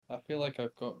feel like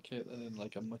I've got Caitlin in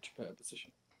like a much better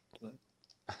position tonight.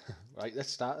 Right,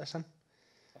 let's start this then.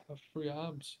 I have free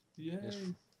arms. Yes,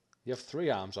 Yay! you have three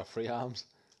arms or three arms?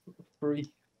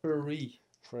 Free, free,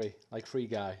 Free, like free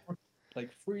guy.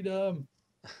 like freedom.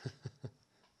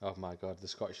 Oh my god, the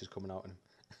Scottish is coming out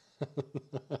in him.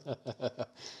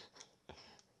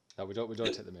 No, we don't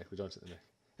take the mic. We don't take the mic.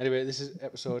 Anyway, this is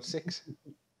episode 6.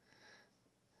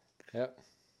 Yep,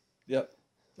 Yep,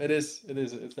 it is. It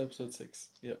is. It's episode 6.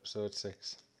 Yep. episode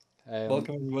 6. Um,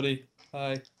 Welcome everybody.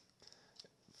 Hi.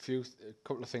 a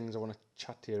couple of things I want to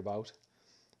chat to you about.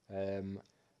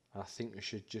 I think we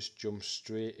should just jump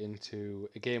straight into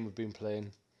a game we've been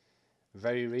playing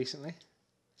very recently,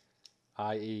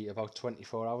 i.e., about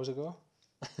 24 hours ago.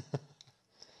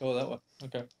 Oh, that one.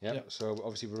 Okay. Yep. Yeah. So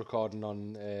obviously we're recording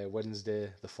on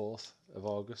Wednesday, the 4th of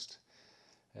August.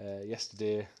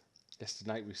 Yesterday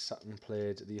night we sat and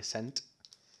played The Ascent.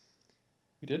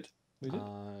 We did. We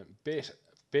did.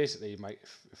 Basically, Mike,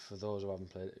 for those who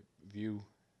haven't played it, you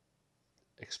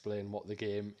explain what the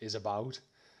game is about,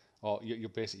 or your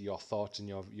basically your thoughts and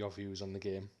your views on the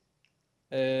game.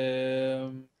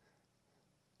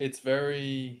 It's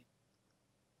very.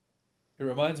 It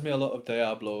reminds me a lot of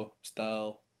Diablo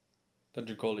style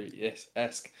dungeon crawler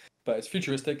esque, but it's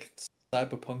futuristic, it's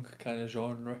cyberpunk kind of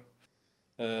genre.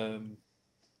 Um,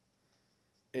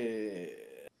 eh,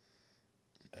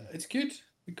 it's good.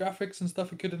 The graphics and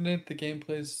stuff are good in it. The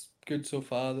gameplay's good so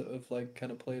far that I've like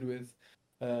kind of played with.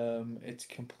 It's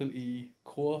completely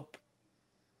co-op,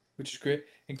 which is great.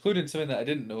 Including something that I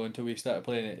didn't know until we started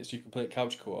playing it is you can play it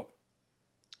couch co-op.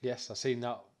 Yes, I seen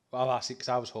that. Well, I see because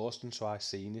I was hosting, so I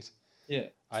seen it. Yeah,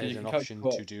 I so had you an can couch option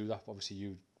co-op, to do that. Obviously,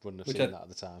 you wouldn't have which seen I that at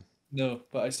the time. no,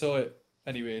 but I saw it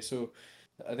anyway. So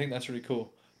I think that's really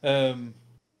cool. Um,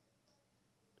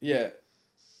 yeah,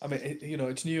 I mean,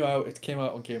 it's new out. It came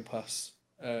out on Game Pass.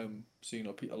 So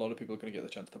a lot of people are going to get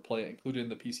the chance to play it, including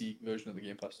the PC version of the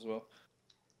Game Pass as well.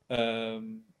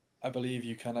 Um, I believe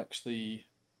you can actually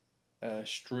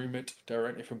stream it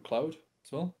directly from cloud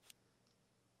as well,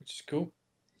 which is cool.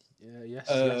 Yeah. Yes,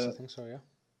 I Uh, think so. Yeah.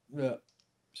 yeah,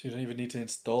 so you don't even need to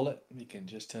install it; you can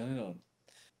just turn it on.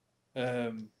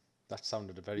 Um, That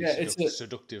sounded a very yeah,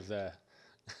 seductive there.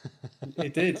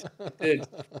 it did, it did,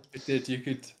 it did.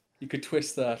 You could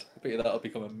twist that. I bet you that'll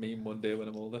become a meme one day when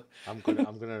I'm older. I'm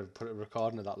gonna put a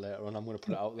recording of that later on. I'm gonna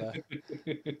put it out there.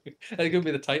 It could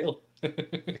be the title.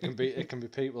 It can be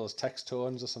people's text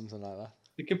tones or something like that.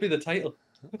 It could be the title.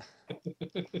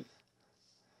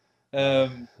 Uh,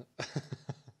 Um,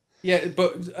 yeah,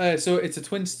 but so it's a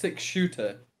twin stick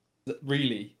shooter,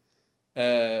 really,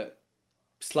 uh,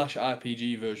 slash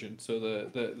RPG version. So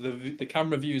the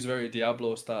camera view is very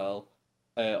Diablo style,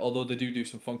 although they do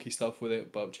some funky stuff with it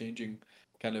about changing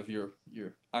kind of your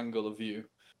angle of view.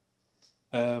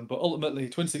 But ultimately,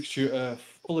 twin stick shooter,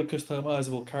 fully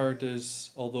customizable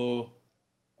characters. Although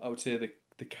I would say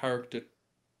the character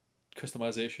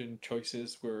customization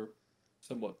choices were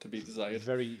somewhat to be desired.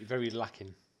 very very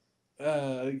lacking.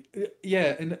 Uh,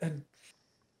 yeah, and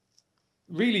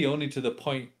really only to the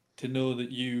point to know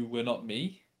that you were not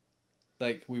me.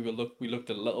 Like we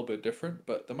looked a little bit different,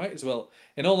 but they might as well.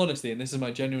 In all honesty, and this is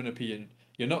my genuine opinion,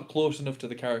 you're not close enough to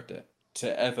the character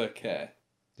to ever care,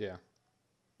 Yeah.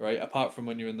 right? Apart from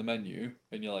when you're in the menu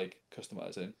and you're like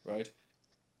customizing, right?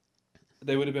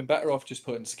 They would have been better off just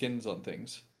putting skins on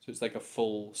things, so it's like a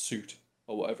full suit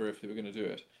or whatever if they were going to do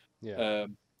it. Yeah.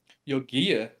 Um, your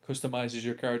gear customizes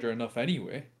your character enough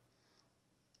anyway.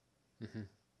 Hmm.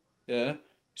 Yeah.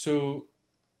 So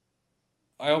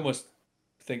I almost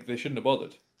think they shouldn't have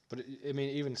bothered. But I mean,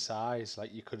 even size,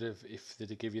 like you could have, if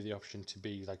they'd give you the option to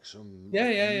be like some Yeah,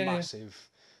 like yeah, yeah, yeah. massive,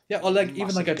 Yeah, or like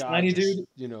even like massive a guy, tiny just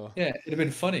dude. Yeah, it'd have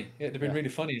been funny. It'd have been yeah, really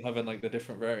funny having like the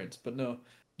different variants, but no,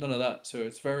 none of that. So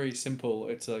it's very simple.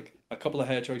 It's like a couple of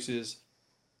hair choices,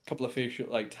 a couple of facial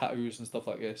like tattoos and stuff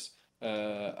like this.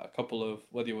 A couple of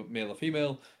whether you're male or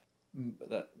female.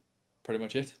 That pretty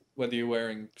much it. Whether you're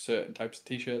wearing certain types of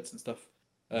t-shirts and stuff.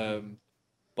 hmm, Um,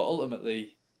 but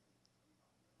ultimately,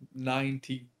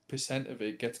 90% of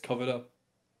it gets covered up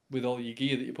with all your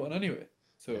gear that you put on anyway.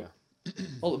 So yeah,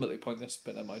 ultimately pointless,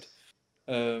 but never mind.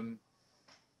 Um,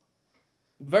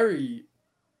 very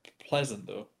pleasant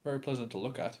though, very pleasant to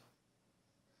look at.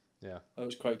 yeah, That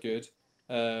was quite good.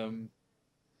 Um,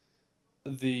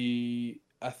 the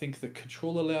I think the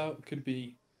controller layout could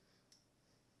be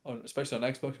on, especially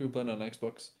on Xbox. We were playing on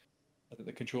Xbox. I think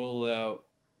the controller layout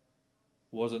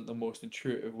wasn't the most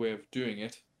intuitive way of doing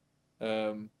it.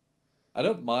 Um, I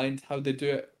don't mind how they do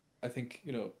it. I think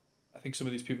I think some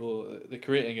of these people they're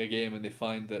creating a game and they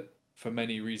find that for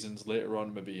many reasons later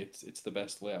on maybe it's the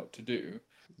best layout to do.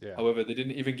 yeah, However, they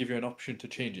didn't even give you an option to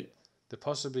change it. There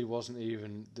possibly wasn't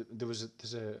even there's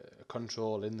a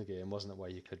control in the game, wasn't it, where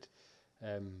you could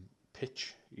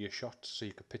pitch your shots, so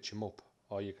you could pitch them up,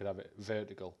 or you could have it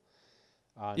vertical,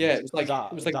 Yeah, and it was that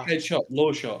like that headshot,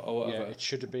 low shot, or yeah, whatever. it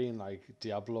should have been like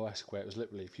Diablo-esque, where it was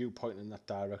literally if you point in that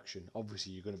direction,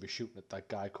 obviously you're going to be shooting at that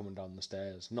guy coming down the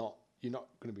stairs. Not You're not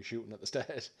going to be shooting at the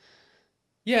stairs.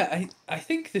 Yeah, I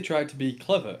think they tried to be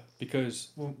clever because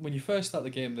when you first start the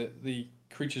game, the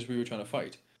creatures we were trying to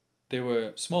fight, they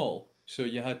were small, so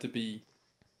you had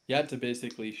to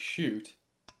basically shoot,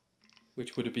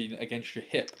 which would have been against your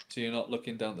hip, so you're not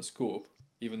looking down the scope,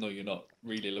 even though you're not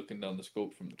really looking down the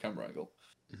scope from the camera angle.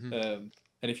 Hmm.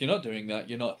 And if you're not doing that,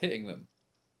 you're not hitting them.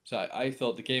 So I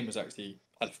thought the game was actually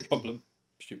had a problem,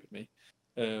 stupid me,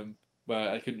 where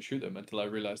I couldn't shoot them until I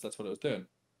realized that's what I was doing.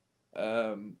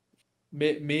 Um,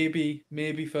 maybe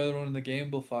further on in the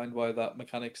game we'll find why that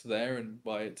mechanic's there and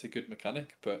why it's a good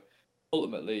mechanic, but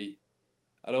ultimately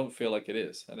I don't feel like it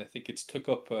is, and I think it's took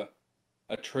up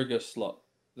a trigger slot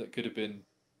that could have been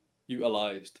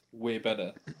utilized way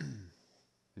better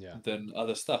Yeah, than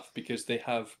other stuff because they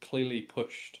have clearly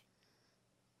pushed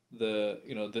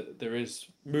there is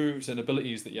moves and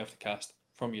abilities that you have to cast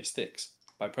from your sticks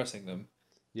by pressing them,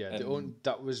 yeah. and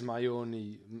That was my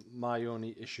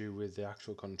only issue with the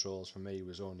actual controls for me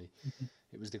was only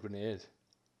it was the grenade.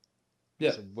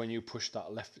 yeah, So when you push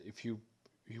that left, if you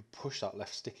push that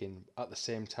left stick in at the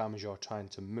same time as you're trying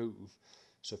to move,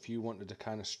 so if you wanted to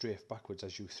kind of strafe backwards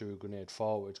as you threw a grenade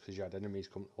forwards because you had enemies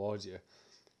coming towards you,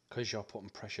 because you're putting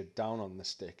pressure down on the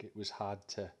stick, it was hard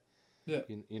to yeah,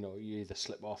 you either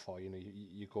slip off or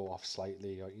you go off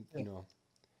slightly or yeah.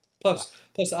 that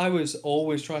Plus, I was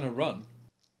always trying to run.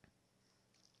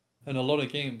 In a lot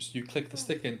of games, you click the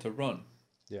stick in to run.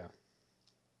 yeah.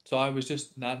 So I was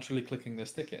just naturally clicking the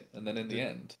stick in, and then in the There,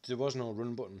 end, there was no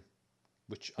run button,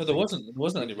 which I no, think there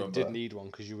wasn't any you run did button. need one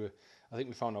because you were. I think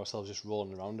we found ourselves just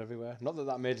rolling around everywhere. Not that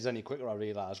that made us any quicker. I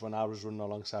realised when I was running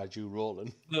alongside you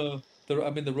rolling. No, I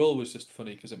mean the roll was just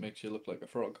funny because it makes you look like a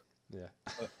frog. Yeah,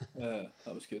 But,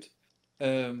 that was good.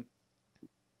 Um,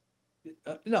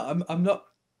 no, I'm not.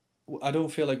 I don't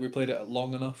feel like we played it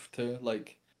long enough to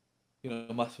like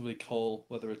massively call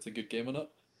whether it's a good game or not.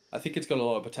 I think it's got a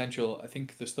lot of potential. I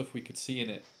think the stuff we could see in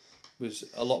it was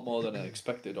a lot more than I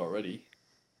expected already.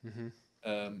 hmm,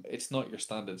 It's not your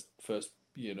standard first,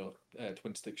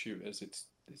 twin stick shooters.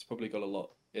 It's probably got a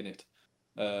lot in it.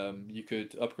 You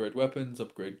could upgrade weapons,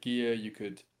 upgrade gear. You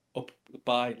could up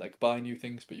buy new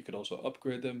things, but you could also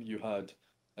upgrade them. You had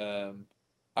um,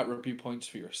 attribute points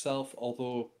for yourself,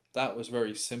 although that was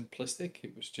very simplistic.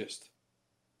 It was just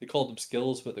they called them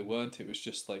skills, but they weren't. It was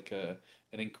just like an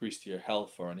increase to your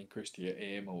health or an increase to your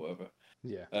aim or whatever.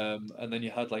 yeah. And then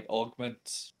you had like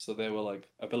augments, so they were like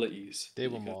abilities They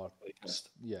that were you could more. like cast.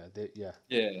 Yeah.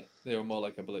 Yeah, they were more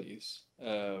like abilities.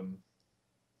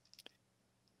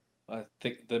 I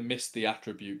think they missed the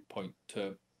attribute point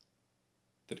term.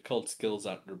 They're called skills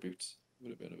attributes. Would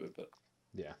have been a bit better.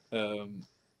 Yeah.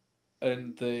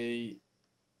 And they,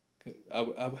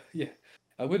 yeah,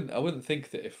 I wouldn't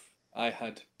think that if I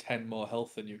had 10 more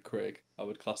health than you, Craig, I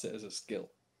would class it as a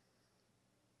skill.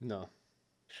 No.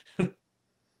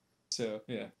 So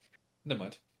yeah, never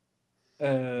mind. Yeah.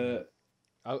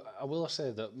 Uh, I will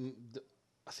say that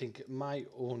I think my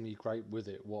only gripe with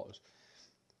it was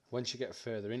once you get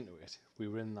further into it, we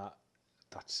were in that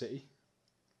city,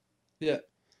 yeah,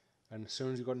 and as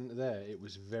soon as we got into there, it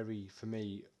was very for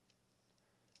me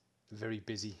very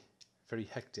busy, very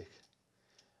hectic,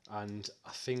 and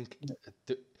I think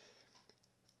that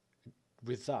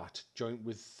with that joint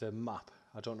with the map.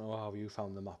 I don't know how you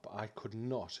found the map, but I could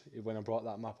not when I brought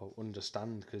that map up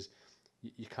understand because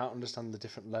you can't understand the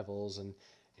different levels and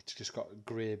it's just got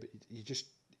grey.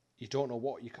 You don't know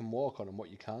what you can walk on and what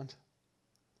you can't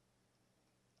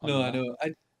on no, the I map. know.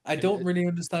 I And don't really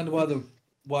understand why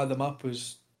the map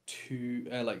was too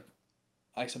like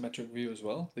isometric view as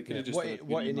well. They could yeah, have just done a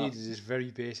what 2D it map. needs is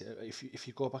very basic. If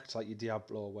you go back to like your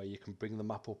Diablo where you can bring the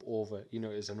map up over,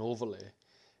 as an overlay,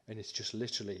 and it's just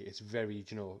literally it's very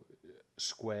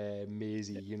square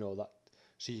mazy, that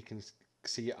so you can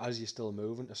see it as you're still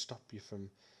moving to stop you from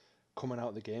coming out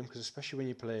of the game because especially when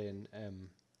you're playing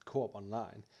co-op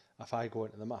online, if I go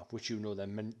into the map, which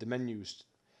the menus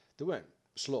they weren't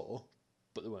slow,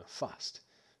 but they weren't fast.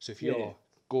 So if Yeah, yeah. you're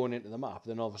going into the map,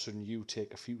 then all of a sudden you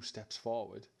take a few steps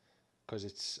forward because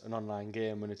it's an online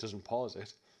game and it doesn't pause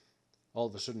it. All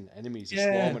of a sudden, enemies are Yeah,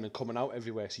 swarming and coming out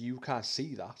everywhere, so you can't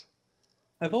see that.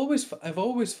 I've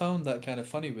always found that kind of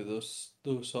funny with those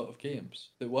sort of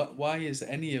games. That why is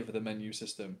any of the menu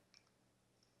system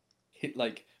hit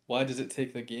like why does it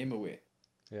take the game away?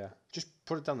 Yeah, just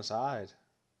put it down the side.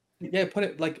 Yeah, put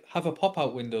it like have a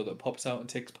pop-out window that pops out and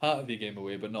takes part of your game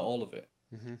away, but not all of it.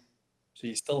 Hmm. So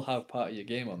you still have part of your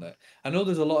game on there. I know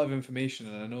there's a lot of information,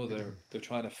 and I know they're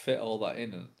trying to fit all that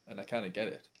in, and I kind of get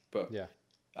it. But Yeah.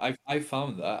 I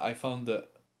found that,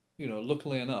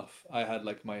 luckily enough, I had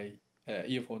like my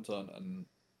earphones on, and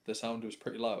the sound was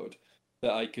pretty loud,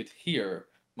 that I could hear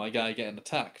my guy getting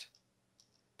attacked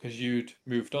because you'd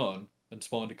moved on and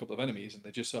spawned a couple of enemies, and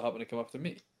they just so happened to come after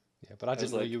me. Yeah, but I I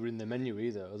was didn't know like, you were in the menu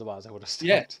either. Otherwise, I would have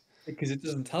yeah, stopped. because it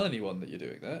doesn't tell anyone that you're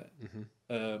doing that. Hmm.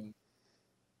 Um,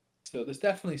 So there's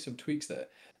definitely some tweaks there.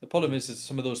 The problem is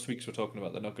some of those tweaks we're talking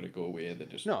about, they're not going to go away. They're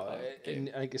just No, part of the game.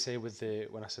 and like I say, with the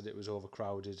when I said it was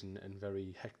overcrowded and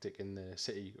very hectic in the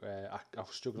city, I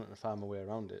was struggling to find my way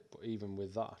around it. But even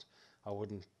with that, I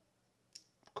wouldn't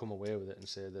come away with it and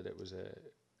say that it was a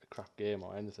crap game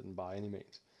or anything by any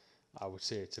means. I would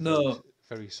say it's a No,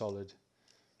 very solid,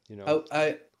 you know. I,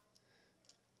 I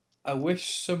I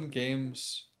wish some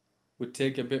games would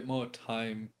take a bit more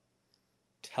time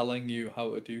telling you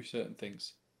how to do certain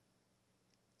things.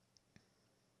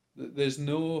 There's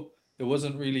no, there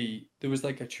wasn't really, there was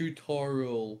like a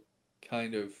tutorial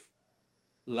kind of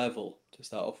level to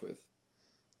start off with,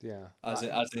 Yeah, as I,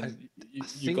 in I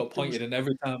you got think there was pointed, and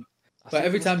every time, I but think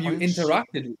every there was time you points.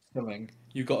 interacted with something,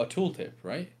 you got a tooltip,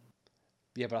 right?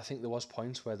 Yeah, but I think there was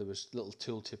points where there was little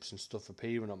tooltips and stuff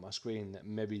appearing on my screen that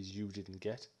maybe you didn't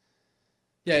get.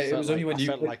 Yeah, Because it was only when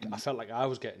you clicked I them. felt like I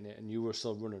was getting it and you were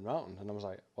still running around, and I was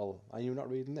like, well, are you not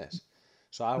reading this?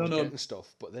 So I No, was no, getting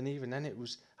stuff, but then even then it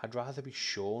was I'd rather be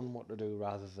shown what to do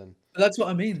that's what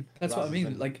I mean. That's what I rather mean.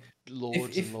 than Like, if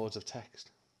loads and if loads of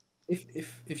text.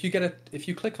 if if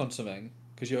you click on something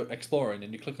because you're exploring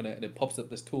and you click on it and it pops up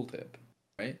this tooltip,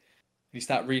 right? You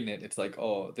start reading it, it's like,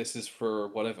 oh, this is for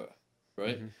whatever,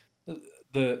 right? Hmm.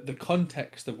 The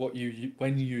context of what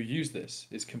when you use this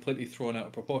is completely thrown out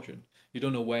of proportion. You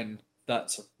don't know when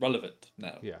that's relevant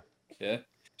now. Yeah. Yeah.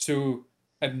 So,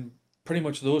 and pretty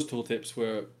much those tooltips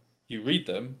where you read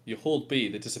them, you hold B,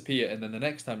 they disappear, and then the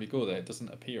next time you go there, it doesn't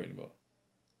appear anymore,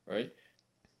 right?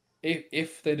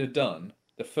 If they'd have done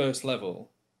the first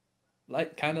level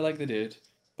like kind of like they did,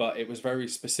 but it was very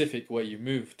specific where you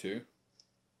moved to.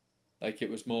 Like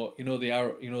it was more, the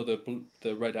arrow,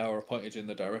 the red arrow pointed in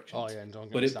the Oh directions. yeah, and don't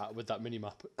get But me it, started with that mini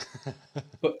map.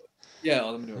 but yeah,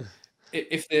 let me know.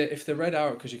 If the red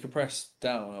arrow, because you could press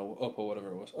down or up or whatever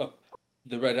it was, up,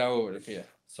 the red arrow would appear.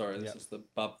 Sorry, Yeah, this is the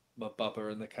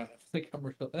babber in the the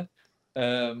camera shot there.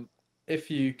 Um,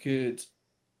 if you could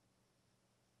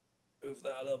move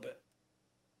that a little bit.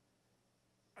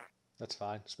 that's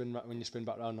fine. Spin back when you spin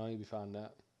back round now, you'll be fine there.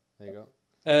 There you go.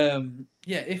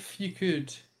 Yeah, if you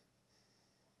could,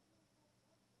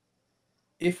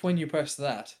 if when you press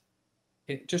that,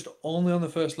 it just only on the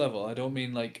first level. I don't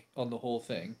mean like on the whole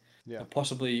thing, Yeah. and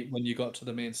possibly when you got to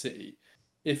the main city.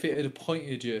 If it had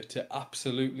pointed you to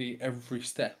absolutely every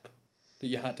step that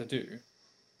you had to do,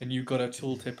 and you got a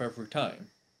tooltip every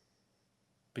time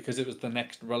because it was the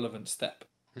next relevant step,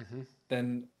 Hmm.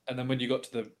 then when you got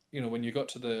to when you got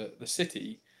to the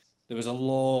city, there was a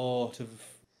lot of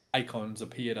icons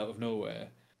appeared out of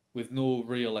nowhere with no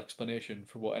real explanation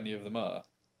for what any of them are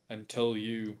until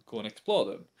you go and explore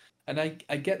them. And I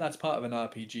get that's part of an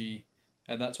RPG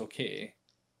and that's okay,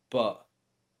 but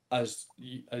as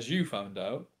you found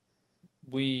out,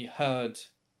 we had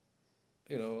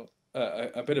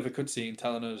a bit of a cutscene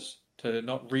telling us to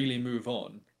not really move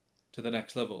on to the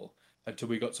next level until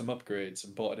we got some upgrades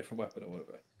and bought a different weapon or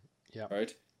whatever. Yeah.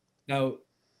 Right? Now,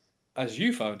 as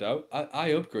you found out, I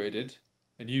upgraded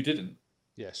and you didn't.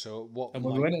 Yeah. So what And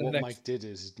when we went to the what next Mike did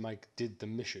is Mike did the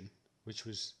mission, which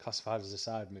was classified as a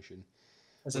side mission,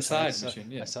 as a which I had side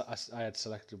mission, yeah. I had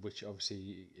selected, which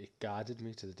obviously it guided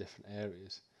me to the different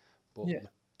areas. But Yeah.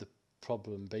 the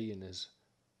problem being is,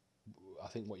 I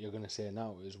think what you're going to say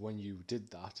now is when you did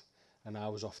that, and I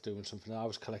was off doing something, I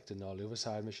was collecting all the other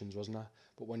side missions, wasn't I?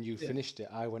 But when you Yeah. finished it,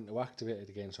 I went to activate it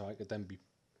again, so I could then be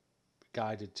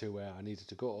guided to where I needed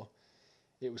to go.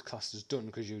 It was classed as done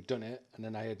because you'd done it, and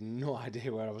then I had no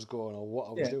idea where I was going or what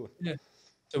I was Yeah. doing. Yeah.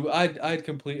 So I'd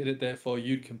completed it, therefore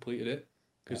you'd completed it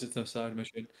Yeah, because it's a side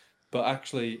mission. But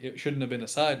actually, it shouldn't have been a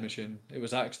side mission. It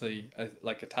was actually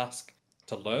like a task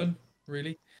to learn,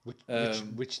 really.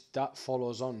 Um, which that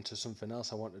follows on to something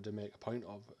else I wanted to make a point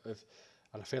of,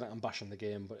 and I feel like I'm bashing the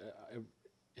game, but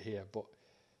here, but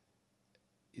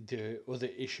the other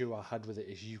issue I had with it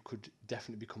is you could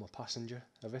definitely become a passenger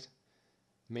of it,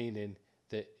 meaning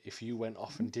that if you went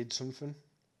off and did something,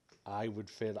 I'd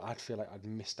feel like I'd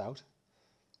missed out,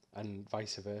 and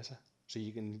vice versa. So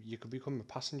you could become a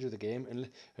passenger of the game, and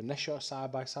unless you're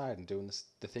side by side and doing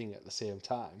the thing at the same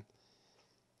time,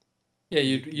 Yeah,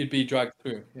 you'd be dragged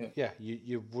through. Yeah. Yeah,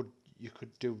 you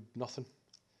could do nothing.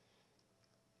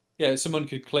 Yeah, someone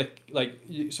could click like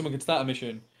someone could start a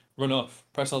mission, run off,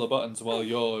 press all the buttons while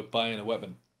you're buying a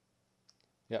weapon,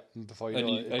 Yeah, and before you and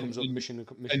know you it, it comes up mission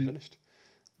and finished.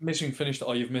 mission finished,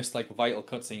 or you've missed like vital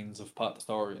cutscenes of part of the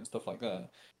story and stuff like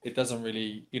that. It doesn't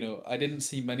really, I didn't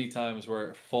see many times where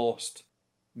it forced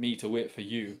me to wait for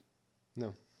you,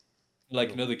 No, like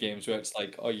in no. other games where it's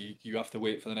like, oh, you have to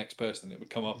wait for the next person. It would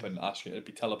come up and ask you, it'd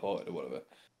be teleported or whatever.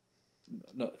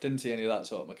 No, didn't see any of that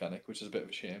sort of mechanic, which is a bit of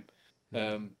a shame.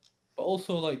 Mhm. But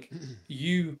also like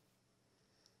you,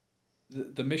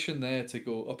 the mission there to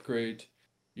go upgrade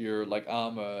your like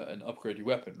armor and upgrade your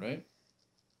weapon, right?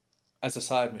 As a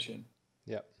side mission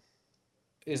Yeah,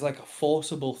 is like a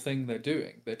forcible thing they're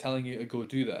doing. They're telling you to go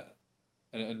do that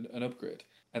and upgrade.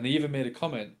 And they even made a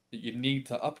comment that you need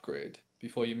to upgrade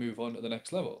before you move on to the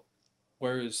next level.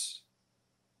 Whereas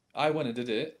I went and did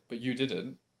it, but you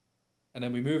didn't. And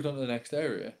then we moved on to the next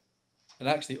area. And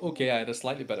actually, okay, I had a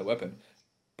slightly better weapon,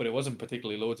 but it wasn't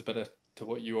particularly loads better to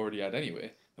what you already had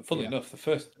anyway. And funnily yeah. enough, the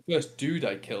first dude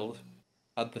I killed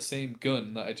had the same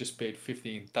gun that I just paid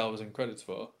 15,000 credits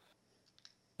for.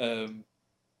 Um,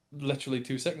 literally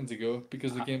 2 seconds ago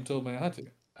because the I, game told me I had to.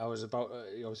 I was about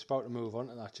to move on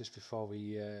to that just before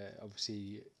we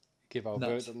obviously give our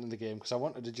verdict Nuts. on the game because I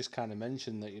wanted to just kind of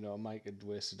mention that Mike had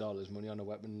wasted all his money on a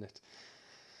weapon that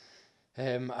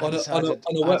I On a on a decided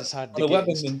on a I web decided on a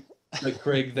against. weapon that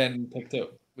Craig then picked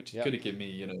up, which he Yeah, could have given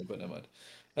me, but never mind.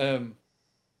 Um,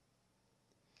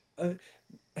 uh,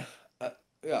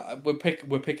 yeah, we're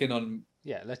picking on.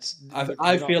 yeah. Let's. I We're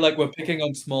not. feel like we're picking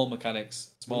on small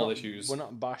mechanics, We're small not. We're issues,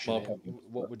 not bashing small it. problems.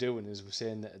 What we're doing is we're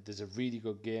saying that there's a really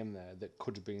good game there that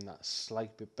could have been that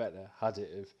slight bit better had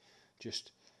it have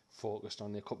just focused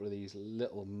on a couple of these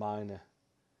little minor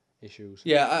issues.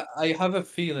 Yeah, I have a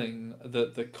feeling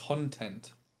that the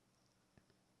content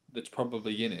that's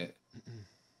probably in it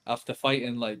after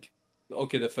fighting like,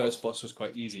 okay, the first boss was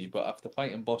quite easy, but after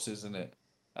fighting bosses in it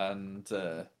and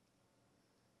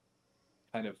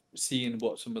kind of seeing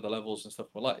what some of the levels and stuff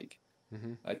were like,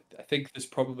 Hmm. I think there's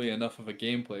probably enough of a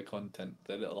gameplay content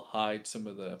that it'll hide some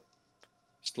of the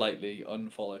slightly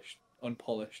unpolished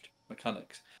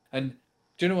mechanics. And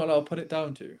do you know what I'll put it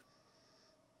down to?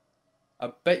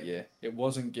 I bet you it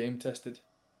wasn't game tested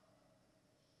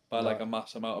by like Right. a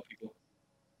mass amount of people.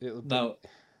 It'll be. Now,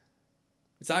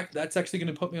 that's actually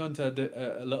going to put me onto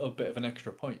a little bit of an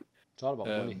extra point. It's all about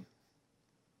money. Um,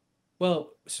 well,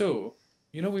 so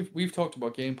we've talked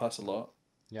about Game Pass a lot,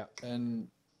 Yeah. and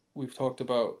we've talked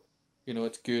about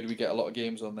it's good. We get a lot of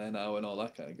games on there now and all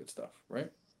that kind of good stuff,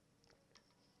 right?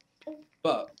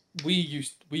 But we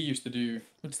used to do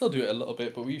we'd still do it a little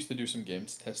bit, but we used to do some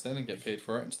games testing and get paid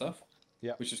for it and stuff,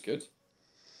 Yeah. which is good.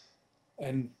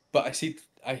 And but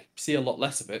I see a lot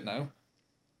less of it now,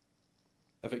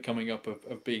 of it coming up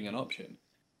of being an option.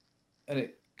 And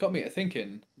it got me to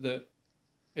thinking that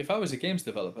if I was a games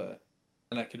developer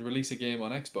and I could release a game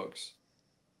on Xbox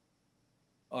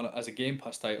as a Game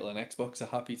Pass title and Xbox are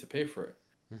happy to pay for it,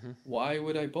 Hmm. why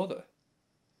would I bother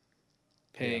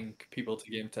Yeah. paying people to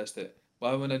game test it?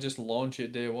 Why wouldn't I just launch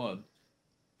it day one,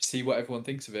 see what everyone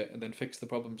thinks of it, and then fix the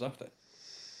problems after?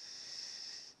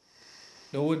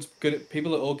 No one's gonna.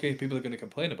 People are okay. People are gonna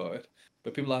complain about it,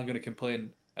 but people aren't gonna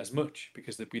complain as much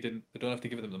because we didn't. They don't have to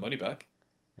give them the money back.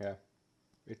 Yeah.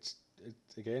 It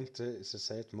again. It's to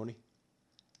say it's money.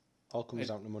 All comes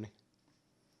I, down to money.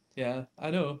 yeah,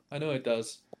 I know. I know it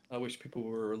does. I wish people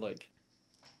were like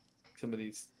some of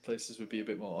these places would be a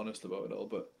bit more honest about it all,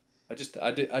 but I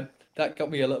that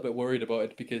got me a little bit worried about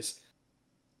it because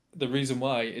the reason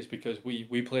why is because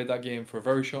we played that game for a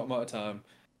very short amount of time.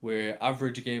 We're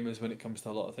average gamers when it comes to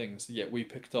a lot of things, yet we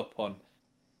picked up on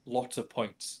lots of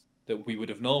points that we would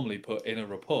have normally put in a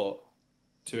report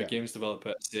to a Yeah. games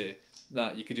developer to say,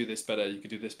 nah, you could do this better, you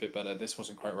could do this bit better, this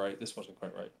wasn't quite right, this wasn't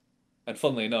quite right. And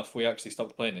funnily enough, we actually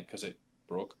stopped playing it because it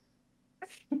broke.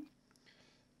 Aye.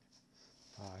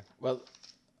 Well,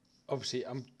 obviously,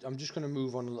 I'm just going to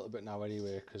move on a little bit now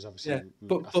anyway because obviously, Yeah, I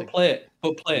but think. play it,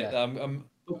 but play Yeah. it.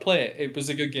 But play it. It was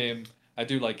a good game. I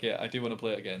do like it. I do want to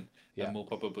play it again, Yeah. and we'll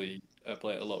probably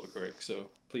play it a lot with Greg. So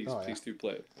please, Oh yeah. please do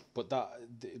play it. But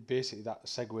basically that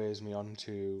segues me on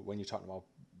to when you're talking about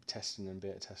testing and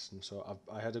beta testing. So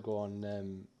I had to go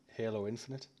on Halo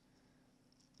Infinite,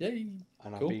 Yay!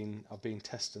 and Cool. I've been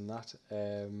testing that.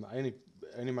 I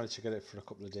only managed to get it for a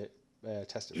couple of days.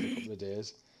 Test it for a couple of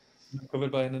days.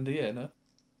 Covered by an NDA, no?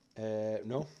 No,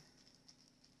 No,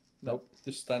 nope.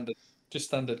 just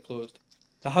standard closed.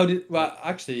 So how did? Well,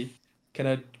 actually, can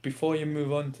I before you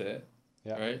move on to it,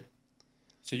 Yeah, right?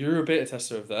 So you're a beta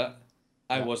tester of that.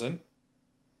 I yeah, wasn't.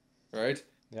 right?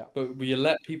 Yeah. But will you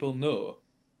let people know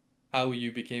how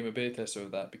you became a beta tester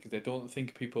of that? Because I don't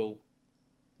think people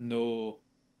know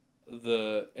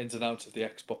the ins and outs of the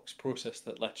Xbox process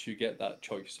that lets you get that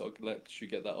choice or lets you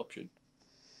get that option.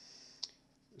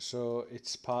 So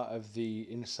it's part of the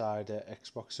insider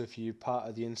Xbox. So if you part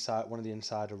of the inside one of the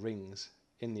insider rings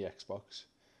in the Xbox,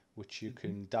 which you Hmm.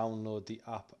 can download the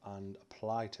app and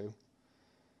apply to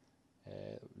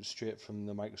straight from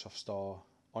the Microsoft Store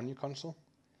on your console.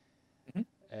 Hmm.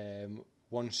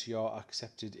 Once you're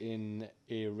accepted in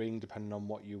a ring, depending on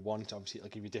what you want, obviously it'll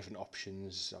give you different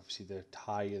options. Obviously, the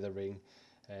higher the ring,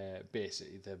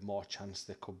 basically the more chance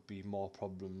there could be more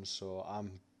problems. So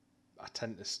I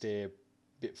tend to stay a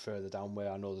bit further down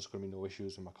where I know there's going to be no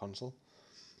issues with my console.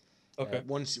 Okay.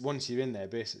 Once you're in there,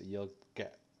 basically you'll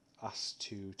get asked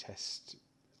to test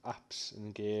apps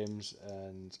and games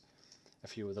and a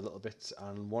few other little bits,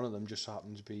 and one of them just so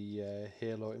happened to be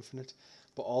Halo Infinite.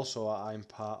 But also, I'm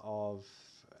part of,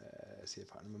 see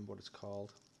if I can remember what it's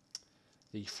called,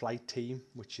 the Flight Team,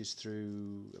 which is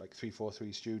through like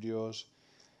 343 Studios,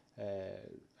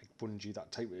 like Bungie,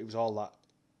 that type. It was all that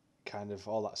kind of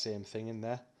all that same thing in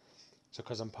there. So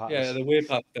because I'm part of Yeah, this, the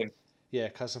Waypack thing. yeah,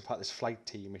 because I'm part of this Flight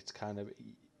Team, it's kind of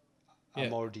Yeah.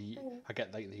 I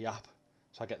get like the app,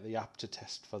 so I get the app to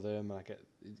test for them, and I get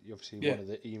obviously Yeah. one of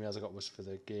the emails I got was for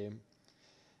the game,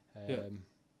 Yeah.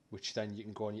 which then you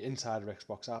can go on your Insider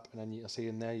Xbox app, and then you'll see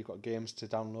in there you've got games to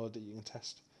download that you can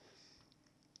test.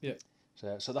 Yeah.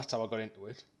 So that's how I got into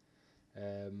it.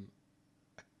 Um,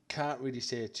 can't really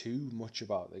say too much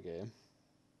about the game,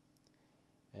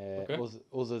 Okay.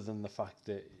 other than the fact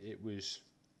that it was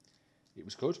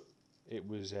good. It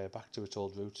was back to its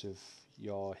old roots of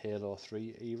your Halo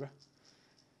 3 era.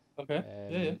 Okay.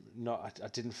 Yeah. Yeah. Not, I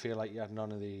didn't feel like you had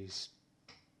none of these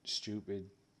stupid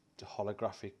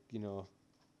holographic,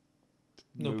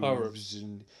 No power ups. moves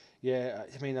and yeah.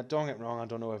 I mean, don't get me wrong. I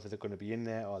don't know whether they're going to be in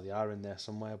there or they are in there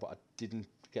somewhere, but I didn't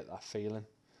get that feeling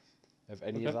of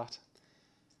any of Okay. that.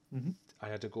 Hmm. I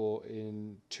had to go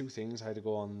in two things. I had to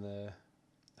go on the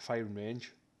firing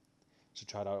range, so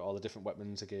tried out all the different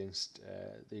weapons against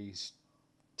these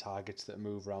targets that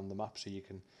move around the map. So you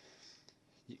can,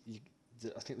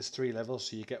 I think there's three levels.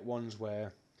 So you get ones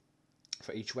where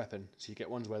for each weapon. So you get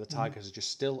ones where the Hmm. targets are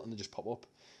just still and they just pop up.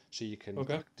 So you can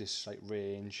Okay. practice like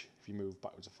range if you move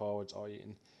backwards or forwards, or you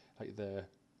can like the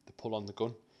pull on the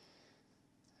gun.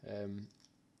 Um,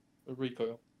 A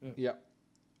recoil. Yeah. yeah.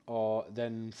 Or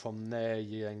then from there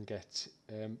you then get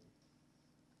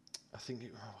I think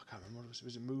I can't remember what it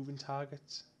was it moving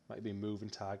targets? Might be moving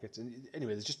targets. And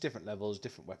anyway, there's just different levels,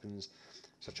 different weapons.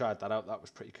 So I tried that out. That was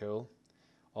pretty cool.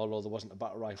 Although there wasn't a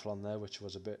battle rifle on there, which I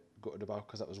was a bit gutted about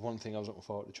because that was one thing I was looking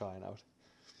forward to trying out.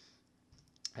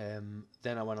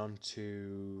 Then I went on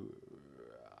to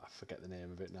I forget the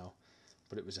name of it now,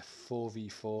 but it was a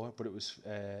 4v4, but it was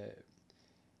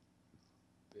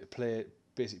play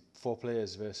basically four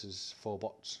players versus four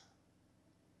bots.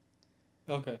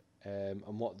 Okay. And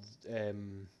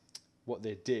what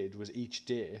they did was each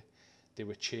day they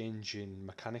were changing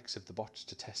mechanics of the bots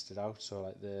to test it out. So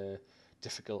like the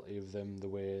difficulty of them, the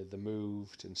way they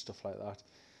moved and stuff like that.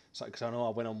 So because I know I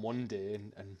went on one day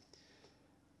and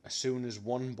as soon as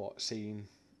one bot seen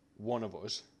one of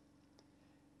us,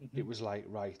 Hmm. it was like,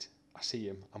 right, I see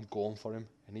him, I'm going for him,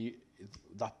 and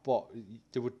that bot,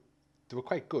 they were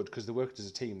quite good because they worked as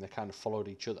a team. They kind of followed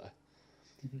each other.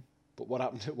 Hmm. But what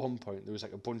happened at one point? There was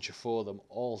like a bunch of four of them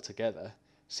all together.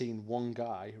 Seeing one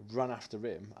guy run after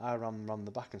him, I ran round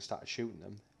the back and started shooting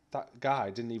them. That guy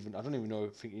didn't even. I don't even know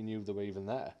if he knew they were even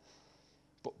there.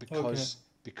 But Okay.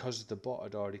 because the bot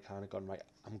had already kind of gone right,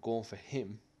 I'm going for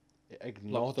him. It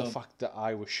ignored Locked the on. fact that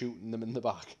I was shooting them in the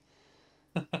back.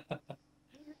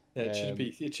 Yeah, it should Um, be.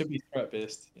 It should be threat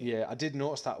based. Yeah. Yeah, I did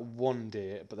notice that one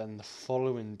day, but then the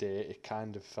following day it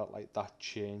kind of felt like that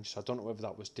changed. So I don't know whether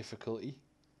that was difficulty.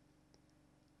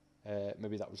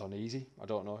 Maybe that was uneasy. I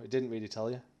don't know. It didn't really tell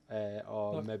you.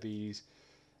 Or Okay. maybe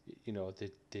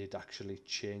they'd actually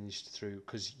changed through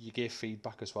because you gave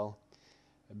feedback as well.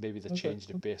 And maybe they Okay. changed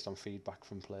it based on feedback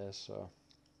from players. So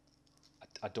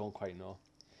I don't quite know.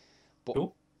 But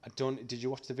Cool. I don't. Did you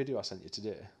watch the video I sent you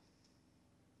today?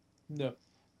 No.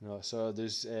 No. So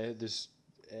there's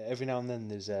every now and then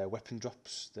there's weapon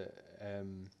drops that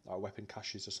or weapon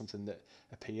caches or something that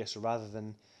appear. So rather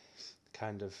than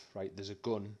kind of right, there's a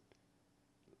gun.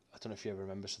 I don't know if you ever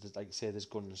remember. So there's like say there's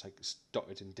guns like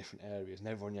dotted in different areas, and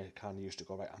everyone kind of used to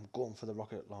go right. I'm going for the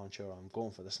rocket launcher, or I'm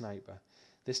going for the sniper.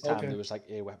 This time Okay. there was like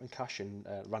a weapon cache, and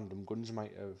random guns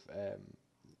might have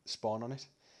spawned on it.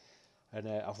 And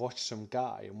I've watched some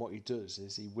guy, and what he does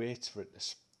is he waits for it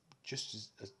to just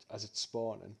as it's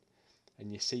spawning,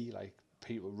 and you see like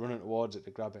people running towards it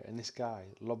to grab it, and this guy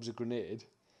lobs a grenade,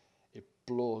 it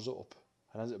blows up,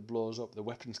 and as it blows up, the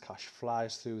weapons cache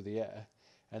flies through the air,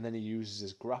 and then he uses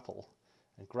his grapple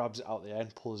and grabs it out the air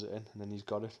and pulls it in, and then he's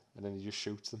got it, and then he just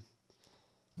shoots them.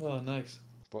 Oh, nice.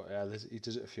 But yeah, he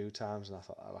does it a few times, and I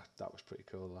thought that was pretty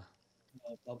cool.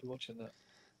 I'll be watching that.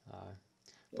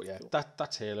 But yeah, cool.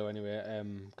 that's Halo anyway.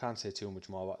 Can't say too much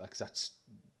more about that because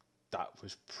that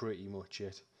was pretty much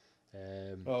it.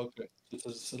 Okay. So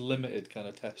it's a limited kind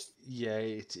of test. Yeah,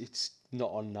 it's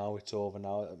not on now. It's over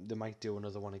now. They might do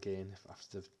another one again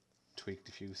after they've tweaked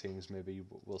a few things. Maybe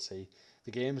we'll see.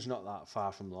 The game's not that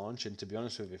far from launch, and to be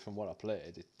honest with you, from what I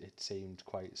played, it seemed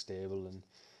quite stable and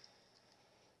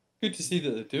Good to see that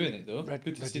they're doing it though. Good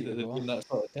to ready see that to they're go. doing that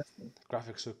sort of testing.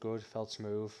 Graphics look good, felt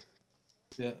smooth.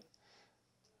 Yeah.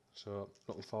 So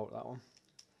looking forward to that one.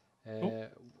 Cool.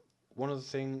 One other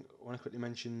thing I want to quickly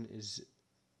mention is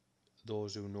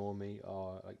those who know me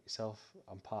or like yourself,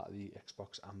 I'm part of the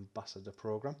Xbox Ambassador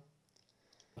program,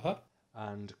 Uh-huh.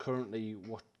 and currently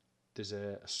there's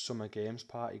a summer games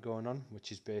party going on,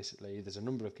 which is basically there's a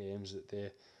number of games that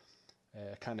they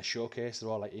kind of showcase. They're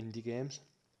all like indie games,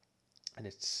 and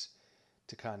it's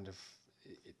to kind of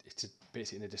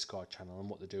basically in a Discord channel, and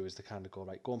what they do is they kind of go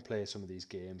like, go and play some of these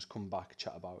games, come back,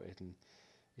 chat about it, and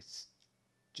it's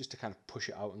just to kind of push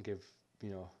it out and give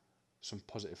some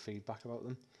positive feedback about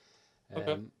them.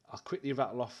 Okay. I'll quickly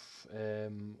rattle off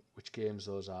which games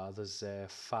those are. There's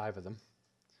 5 of them.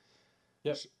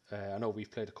 Yep. I know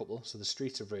we've played a couple. So the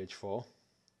Streets of Rage 4.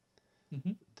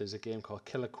 Mm-hmm. There's a game called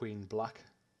Killer Queen Black,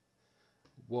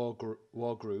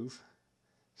 Wargroove,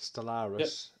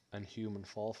 Stellaris, and Human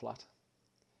Fall Flat.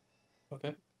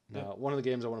 Okay. Now, one of the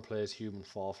games I want to play is Human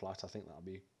Fall Flat. I think that'll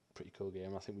be a pretty cool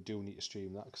game. I think we do need to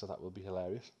stream that because that will be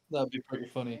hilarious. That'd be pretty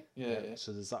funny. Yeah.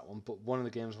 So there's that one. But one of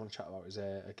the games I want to chat about is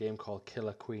a game called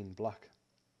Killer Queen Black.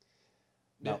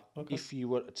 Now, okay. if you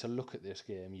were to look at this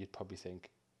game, you'd probably think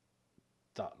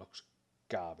that looks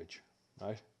garbage,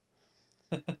 right?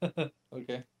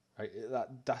 Okay. Right.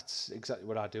 That's exactly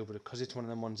what I do. But because it's one of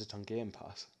them ones that's on Game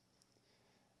Pass,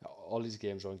 all these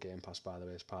games are on Game Pass, by the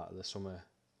way, as part of the summer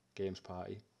games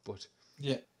party. But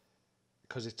yeah,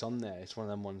 because it's on there, it's one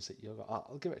of them ones that you'll go,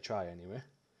 I'll give it a try anyway.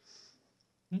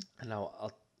 And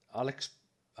now I'll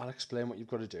explain what you've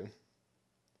got to do,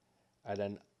 and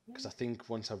then because I think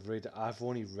once I've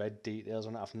only read details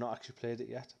on it. I've not actually played it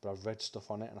yet, but I've read stuff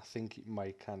on it, and I think it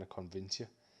might kind of convince you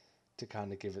to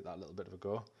kind of give it that little bit of a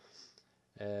go.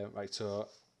 Right, so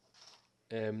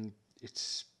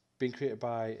it's been created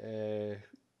by a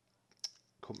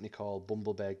company called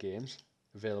Bumble Bear Games,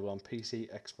 available on PC,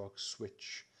 Xbox,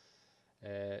 Switch,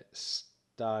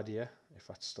 Stadia, if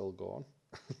that's still going.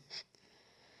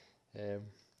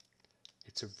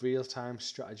 It's a real-time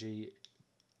strategy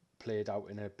played out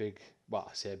in a big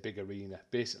arena.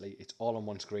 Basically, it's all on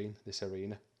one screen, this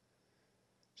arena.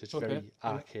 So it's very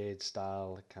arcade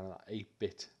style, kind of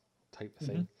 8-bit type of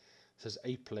thing. So there's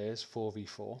 8 players,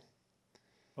 4v4.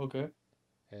 Okay.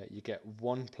 You get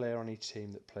 1 player on each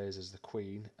team that plays as the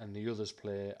queen, and the others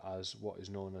play as what is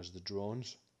known as the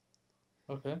drones.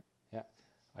 Okay. Yeah.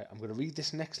 I'm going to read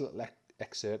this next little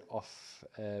excerpt off.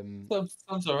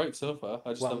 Sounds alright so far.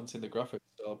 I just haven't seen the graphics,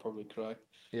 so I'll probably cry.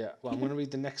 Yeah, well, I'm going to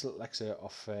read the next little excerpt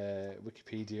off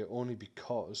Wikipedia only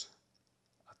because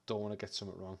I don't want to get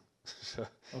something wrong. So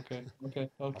Okay.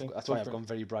 that's why I've gone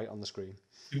very bright on the screen.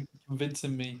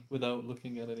 Convincing me without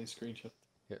looking at any screenshots.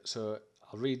 Yeah, so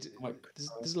I'll read.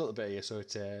 There's a little bit here. So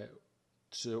it's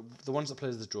so the ones that play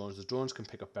as the drones can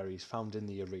pick up berries found in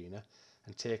the arena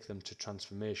and take them to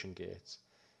transformation gates.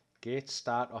 Gates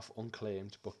start off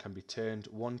unclaimed but can be turned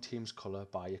one team's colour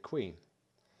by a queen.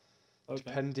 Okay.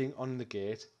 Depending on the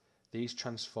gate, these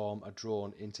transform a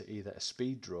drone into either a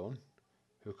speed drone,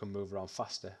 who can move around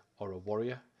faster, or a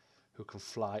warrior, who can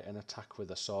fly and attack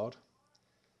with a sword,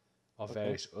 or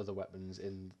various other weapons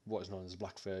in what is known as the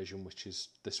black version, which is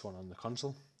this one on the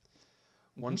console.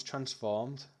 Once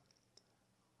transformed,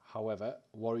 however,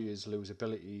 warriors lose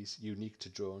abilities unique to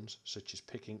drones, such as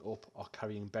picking up or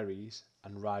carrying berries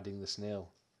and riding the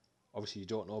snail. Obviously, you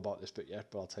don't know about this bit yet,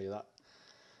 but I'll tell you that.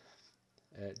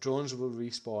 Drones will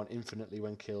respawn infinitely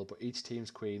when killed, but each team's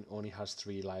queen only has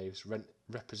 3 lives,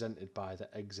 represented by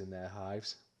the eggs in their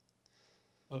hives.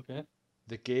 Okay.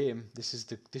 The game, this is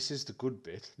the good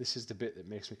bit. This is the bit that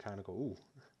makes me kind of go, ooh.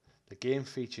 The game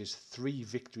features 3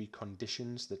 victory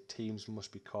conditions that teams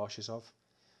must be cautious of.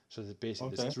 So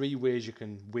there's 3 ways you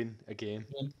can win a game.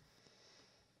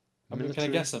 Can I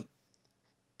guess them?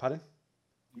 Pardon?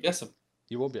 Guess them.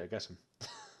 You won't be able to guess them.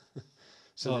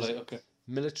 So okay.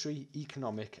 Military,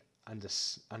 economic, and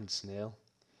snail.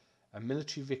 A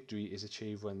military victory is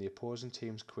achieved when the opposing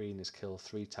team's queen is killed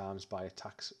 3 times by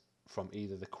attacks from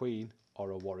either the queen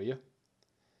or a warrior.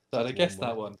 So That's I one guessed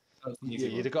that word. one. That was an Yeah, easy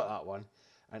you'd one. have got that one.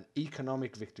 An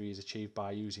economic victory is achieved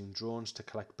by using drones to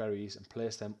collect berries and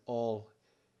place them all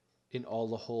in all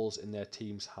the holes in their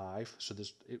team's hive. So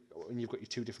when you've got your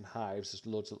 2 different hives, there's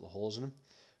loads of little holes in them,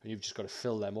 and you've just got to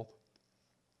fill them up.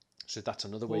 So that's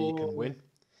another way you can Oh, win.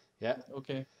 Yeah.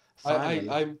 okay. I, I, Finally,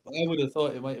 I, I would have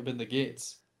thought it might have been the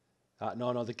gates.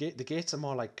 no, the gates are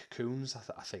more like cocoons.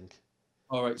 I think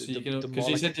All right, so you can they're because more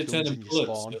you like said to turn cocoons them when you coloured.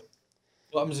 spawn. So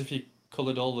what happens if you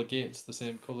coloured all the gates the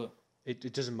same colour?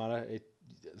 It doesn't matter. I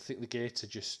think the gates are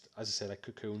just, as I say, like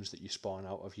cocoons that you spawn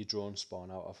out of. Your drones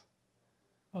spawn out of.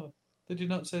 Oh, did you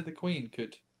not say the queen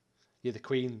could Yeah, the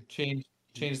queen. change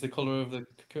the colour of the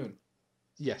cocoon?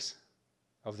 Yes,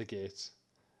 of the gates.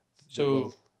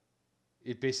 Well, So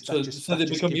it basically so so they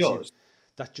become yours.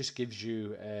 that just gives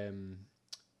you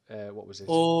what was it?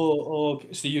 Oh,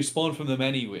 okay. So you spawn from them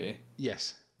anyway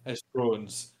Yes, as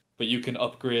drones, but you can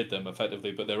upgrade them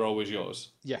effectively, but they're always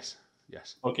yours. yes,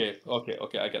 yes. Okay.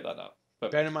 I get that now.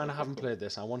 Bear in Perfect. mind, I Okay, haven't cool. played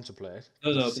this. I want to play it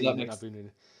No, because I've no, but that seen it and I've makes. been in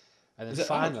it. And then Is it out?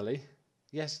 finally,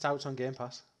 yes, it's out on Game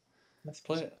Pass. Let's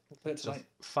play it. We'll play it So tonight.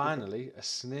 Super. finally, a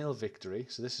snail victory.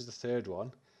 So this is the third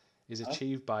one. Is Huh?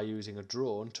 achieved by using a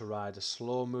drone to ride a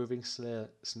slow-moving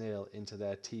snail into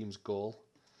their team's goal.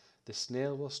 The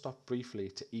snail will stop briefly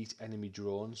to eat enemy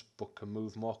drones, but can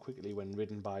move more quickly when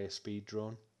ridden by a speed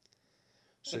drone.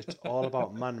 So it's all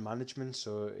about man management.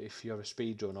 So if you're a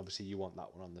speed drone, obviously you want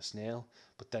that one on the snail,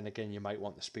 but then again you might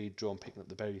want the speed drone picking up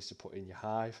the berries to put in your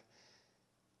hive.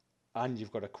 And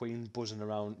you've got a queen buzzing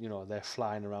around, they're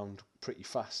flying around pretty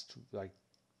fast, like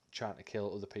trying to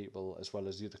kill other people as well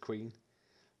as the other queen.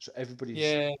 So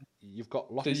Yeah. you've got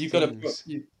So lots of things.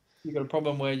 you got a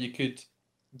problem where you could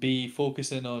be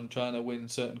focusing on trying to win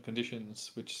certain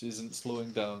conditions, which isn't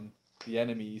slowing down the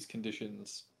enemy's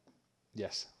conditions.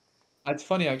 Yes. It's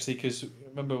funny actually because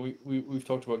remember we've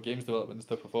talked about games development and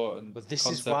stuff before, and But the this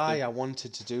is concept of why I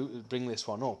wanted to bring this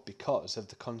one up because of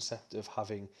the concept of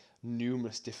having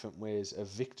numerous different ways of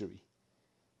victory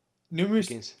numerous.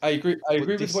 against. I agree. I But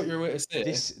agree with what you're going to say.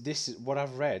 this is what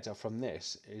I've read from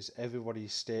this is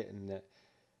everybody's stating that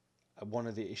one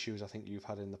of the issues I think you've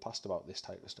had in the past about this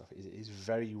type of stuff is it is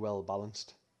very well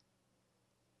balanced,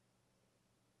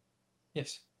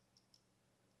 Yes.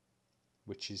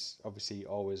 which is obviously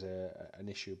always an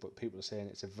issue. But people are saying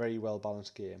it's a very well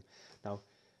balanced game. Now,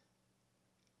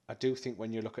 I do think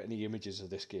when you look at any images of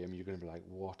this game, you're going to be like,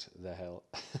 "What the hell?"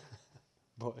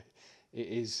 But it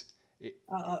is it.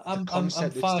 The I'm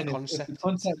concept. It's the fine if the concept.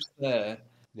 concept's there,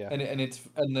 Yeah.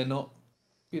 and they're not,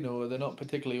 they're not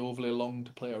particularly overly long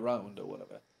to play around or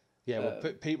whatever. Yeah. Well,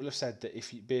 Um, people have said that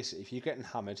if you're getting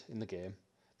hammered in the game,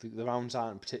 the rounds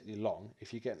aren't particularly long.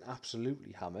 If you're getting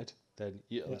absolutely hammered, then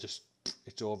it'll yeah, just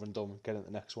it's over and done. Get in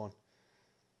the next one.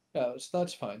 yeah, so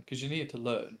that's fine because you need to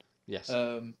learn. Yes.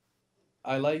 Um,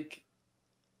 I like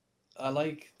I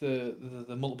like the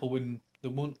multiple win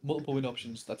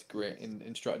options. That's great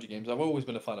in strategy games. I've always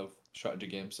been a fan of strategy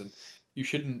games, and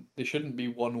there shouldn't be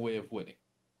one way of winning.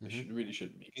 There Mhm. really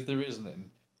shouldn't be because there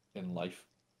isn't in life.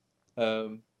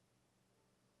 Um,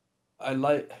 I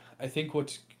like. I think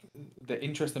what's the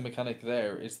interesting mechanic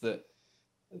there is that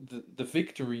the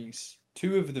victories,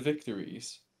 two of the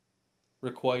victories,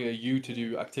 require you to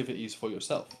do activities for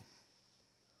yourself.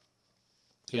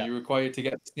 So Yeah. you're required to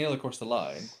get the snail across the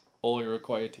line, or you're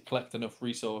required to collect enough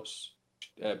resource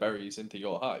berries into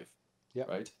your hive, Yeah.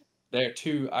 right? They're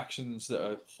two actions that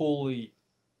are wholly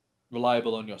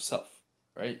reliable on yourself,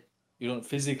 right? You don't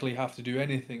physically have to do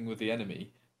anything with the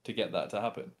enemy to get that to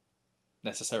happen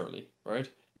necessarily,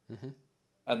 right? Mhm.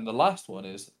 And the last one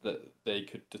is that they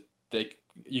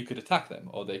you could attack them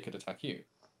or they could attack you.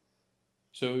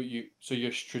 So your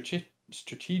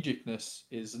strategicness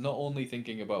is not only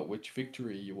thinking about which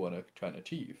victory you want to try and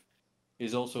achieve,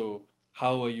 is also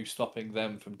how are you stopping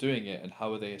them from doing it and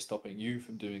how are they stopping you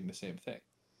from doing the same thing.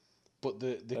 But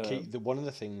the key, Um, the one of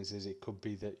the things is it could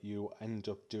be that you end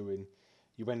up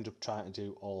trying to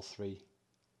do all three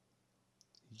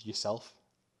yourself,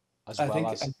 as I well think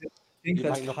I as think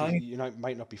that's kind you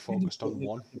might not be of focused what on they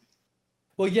one.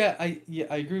 well, yeah, I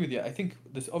agree with you. I think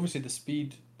this obviously the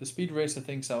speed racer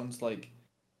thing sounds like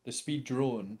the speed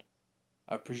drone,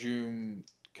 I presume,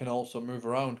 can also move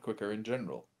around quicker in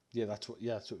general. That's what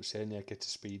we're saying. Yeah, it gets a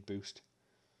speed boost.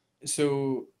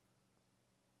 So,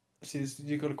 see,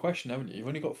 you've got a question, haven't you? You've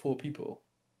only got four people.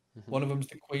 Hmm. One of them's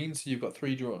the queen, so you've got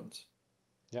three drones.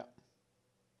 Yeah,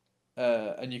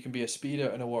 And you can be a speeder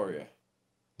and a warrior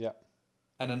yeah,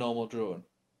 and a normal drone.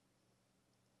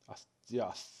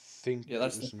 yeah. think Yeah, it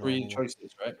that's the was three normal.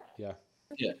 choices, right? Yeah.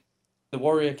 Yeah. The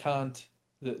warrior can't.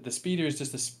 The speeder is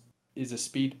just is a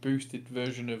speed boosted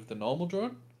version of the normal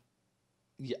drone,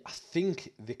 Yeah, I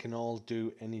think they can all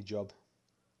do any job.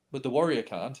 but the warrior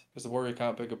can't because the warrior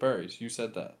can't pick up berries. You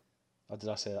said that. Or did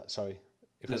I say that? Sorry.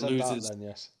 If I It said that, loses. then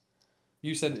yes,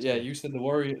 You said that's yeah. correct. You said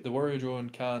the warrior drone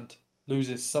can't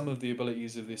loses some of the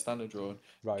abilities of the standard drone.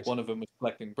 Right. One of them is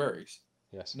collecting berries.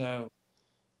 Yes. Now,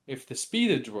 if the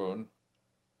speeder drone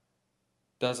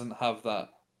doesn't have that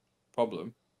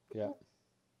problem, Yeah.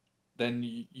 then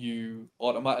you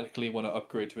automatically want to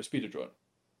upgrade to a speeder drone.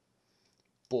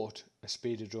 But a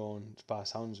speeder drone, by the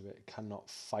sounds of it, cannot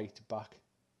fight back.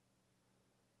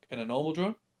 In a normal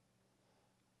drone?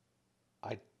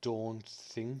 I don't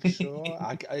think so.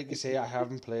 I can say I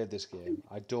haven't played this game.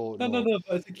 I don't No, no, know. no.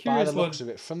 But it's a By the curious one. looks of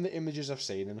it, from the images I've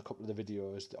seen and a couple of the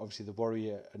videos, obviously the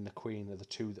warrior and the queen are the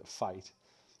two that fight.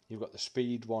 You've got the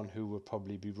speed one who would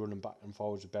probably be running back and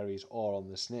forwards with berries or on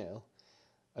the snail,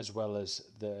 as well as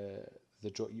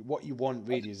what you want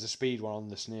really is the speed one on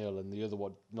the snail and the other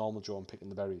one normal drone picking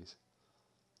the berries.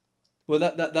 Well,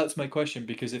 that's my question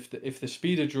because if the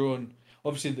speeder drone,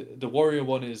 obviously the warrior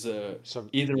one is So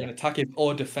either yeah, an attacking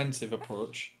or defensive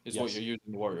approach is what yes, you're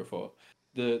using the warrior for.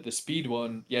 The speed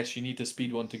one, yes, you need the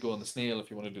speed one to go on the snail if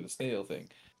you want to do the snail thing.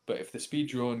 But if the speed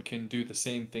drone can do the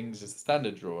same things as the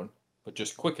standard drone, but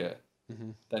just quicker,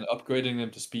 hmm, then upgrading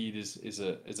them to speed is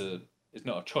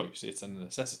not a choice, it's a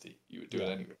necessity. You would do it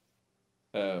yeah. anyway.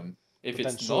 If But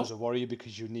then it's so is not, a warrior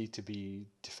because you need to be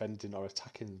defending or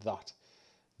attacking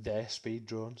their speed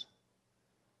drones.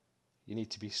 You need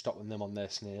to be stopping them on their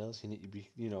snails. You need to be,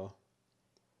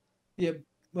 yeah,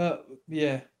 well,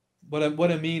 yeah.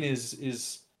 What I mean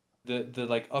is the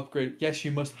like upgrade. Yes,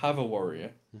 you must have a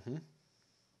warrior. hmm,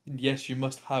 Yes, you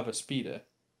must have a speeder,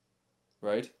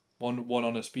 right? One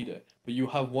on a speeder, but you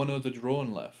have one other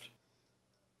drone left,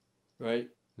 right?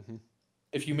 hmm.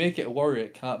 If you make it a warrior,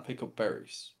 it can't pick up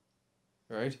berries,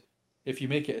 right? If you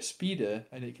make it a speeder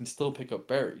and it can still pick up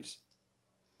berries,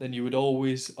 then you would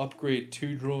always upgrade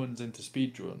two drones into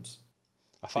speed drones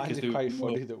I find because it they would quite be more.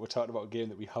 funny that we're talking about a game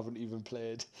that we haven't even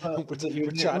played. That you We're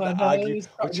would, trying to well, no, argue. We're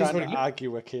it's just trying really to good.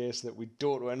 argue a case that we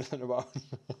don't know anything about.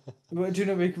 Well, do you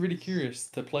know, make really curious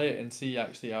to play it and see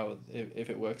actually how if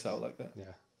it works out like that.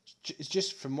 Yeah, it's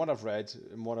just from what I've read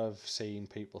and what I've seen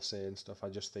people say and stuff. I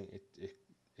just think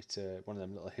it's one of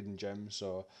them little hidden gems.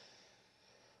 So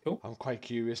Cool. I'm quite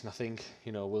curious, and I think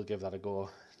we'll give that a go.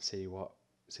 And see what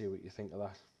you think of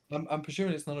that. I'm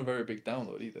presuming it's not a very big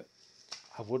download either.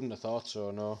 I wouldn't have thought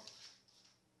so. No,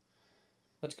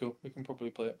 That's cool. We can probably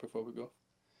play it before we go.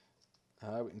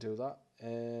 we can do that.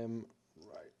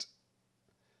 Right.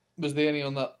 Was there any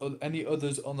on that? Any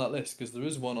others on that list? Because there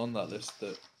is one on that list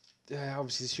that.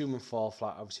 Obviously, the human fall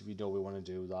flat. Obviously, we know we want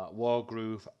to do that. War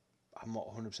Groove. I'm not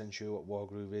 100% sure what War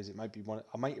Groove is. It might be one.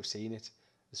 I might have seen it.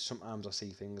 Sometimes I see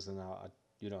things and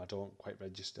I don't quite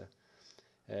register.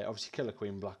 Obviously, Killer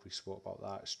Queen Black. We spoke about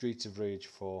that. Streets of Rage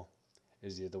 4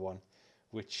 is the other one,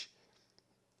 which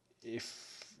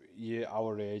if you're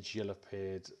our age, you'll have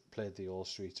played the old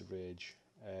Streets of Rage.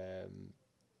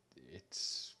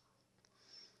 It's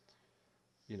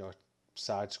you know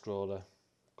side scroller,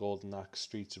 Golden Axe,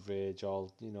 Streets of Rage.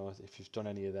 All if you've done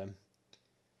any of them.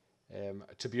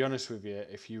 To be honest with you,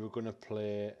 if you were going to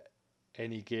play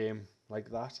any game like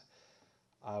that,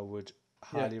 I would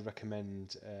Yeah. highly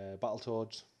recommend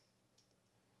Battletoads,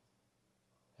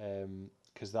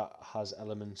 because that has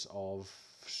elements of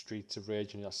Streets of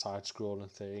Rage and that side scrolling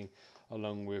thing,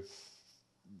 along with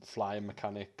flying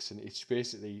mechanics, and it's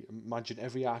basically imagine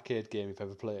every arcade game you've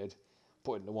ever played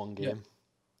put into one Yeah. game.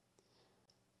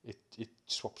 It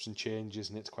swaps and changes,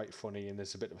 and it's quite funny, and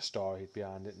there's a bit of a story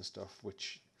behind it and stuff.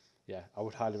 Which, yeah, I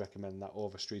would highly recommend that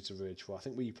over Streets of Rage 4. I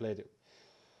think we played it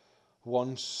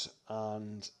once,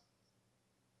 and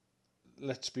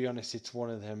let's be honest, it's one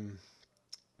of them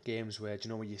games where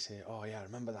where you say, "Oh yeah, I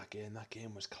remember that game. That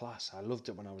game was class. I loved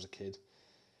it when I was a kid."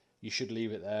 You should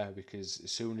leave it there because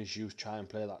as soon as you try and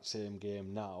play that same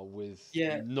game now with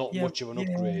Yeah. not Yeah. much of an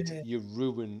upgrade, Yeah. you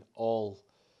ruin all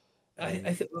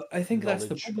I think that's the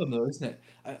knowledge. problem though, isn't it?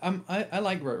 I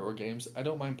like retro games. I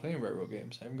don't mind playing retro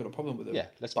games. I haven't got a problem with them. Yeah,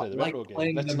 let's But play the I like retro game.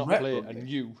 playing Let's them not play retro a games.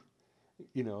 new,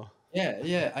 you know. Yeah,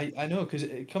 yeah, I know because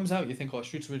it comes out. You think, oh,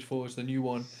 Streets of Rage 4 is the new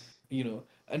one,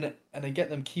 and I get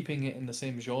them keeping it in the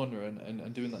same genre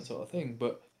and doing that sort of thing.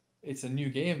 But it's a new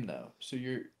game now, so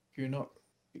you're not,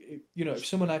 if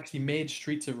someone actually made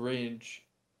Streets of Rage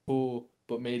 4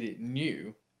 but made it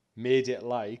new, Made it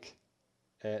like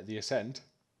the Ascent.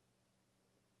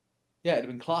 yeah, it'd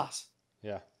have been class.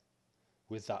 Yeah,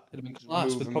 with that It'd have been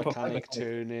class with moving proper fight mechanic, mechanics.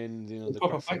 turning, you know, With the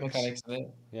proper fight graphics. mechanics in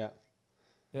it. Yeah,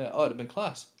 Yeah, oh, it'd have been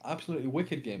class. Absolutely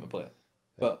wicked game to play. yeah,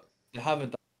 But they haven't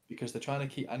done it because they're trying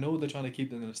to keep. I know they're trying to keep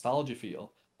the nostalgia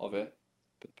feel of it.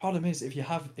 But the problem is, if you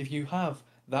have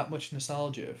that much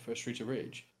nostalgia for Streets of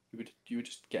Rage, you would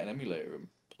just get an emulator and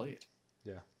play it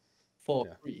yeah, for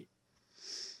yeah, free.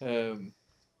 Um,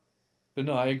 but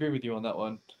no, I agree with you on that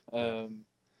one. yeah. Um,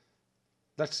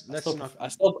 I Let's still not. prefer, I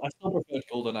still prefer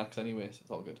Golden Axe anyway, so it's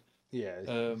all good. Yeah,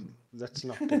 Um, let's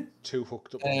not get too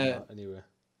hooked up on uh, that anyway.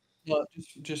 no,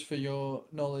 just for your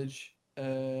knowledge,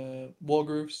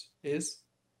 Wargrooves is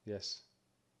Yes.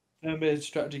 turn-based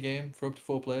strategy game for up to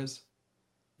 4 players.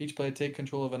 Each player take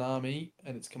control of an army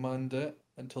and its commander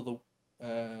until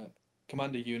the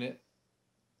commander unit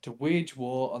to wage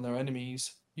war on their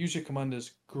enemies. Use your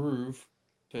commander's groove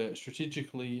to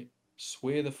strategically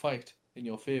sway the fight in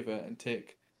your favor and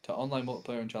take to online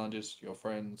multiplayer and challenges your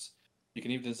friends. You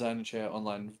can even design and share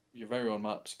online your very own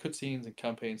maps, cutscenes, and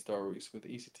campaign stories with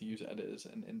easy to use editors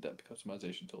and in-depth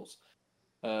customization tools.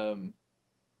 Um,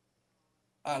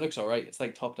 it looks alright. It's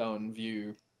like top-down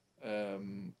view,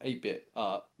 8-bit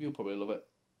art. You'll probably love it.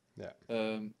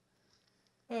 Yeah.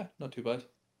 Not too bad.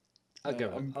 I'll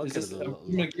Is give this it a a little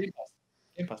Game look. Pass?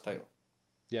 Game Pass title?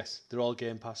 Yes, they're all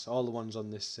Game Pass. All the ones on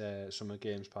this Summer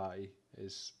Games Party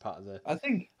is part of the I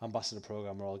think ambassador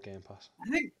program are all Game Pass.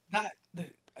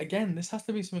 again, this has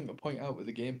to be something to point out with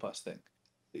the Game Pass thing.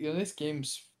 This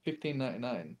game's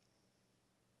 15.99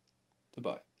 to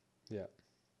buy. Yeah,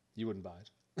 you wouldn't buy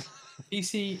it.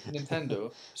 PC,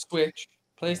 Nintendo, Switch,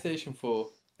 Yeah. PlayStation 4,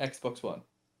 Xbox One.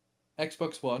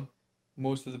 Xbox One,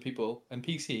 most of the people, and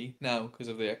PC now because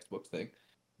of the Xbox thing,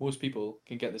 most people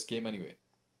can get this game anyway.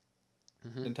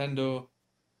 Hmm. Nintendo,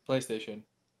 PlayStation,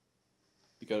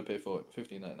 you gotta pay for it,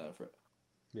 15.99 for it.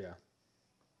 Yeah.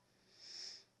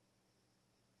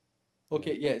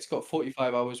 Okay, yeah, it's got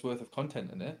 45 hours worth of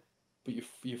content in it, but your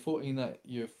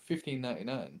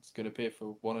 15.99 is gonna pay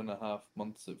for 1.5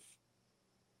 months of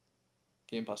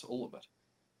Game Pass Ultimate.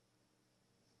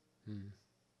 Mm.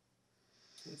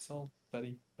 It's all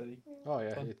very, very Oh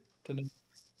yeah, fun to know.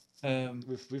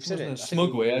 we've It said wasn't a it. I think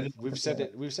smug way. I just we've wanted said to,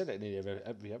 it. We've said it in nearly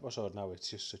every episode now. It's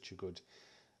just such a good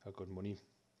money.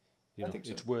 You I know, think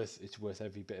so. it's worth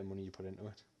every bit of money you put into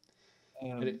it.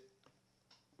 And Um,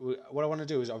 what I want to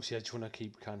do is obviously I just want to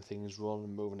keep kind of things rolling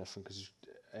and moving everything because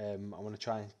I want to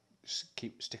try and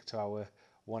stick to our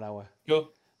 1 hour go,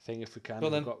 thing if we can. go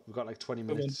on then. We've got like 20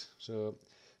 Go on. minutes. So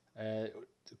a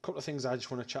couple of things I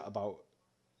just want to chat about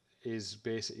is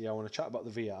basically I want to chat about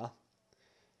the VR.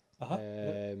 Yep.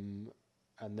 And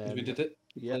 'Cause we then did it.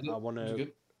 We yeah, played I it. want It was to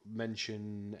good.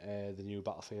 mention the new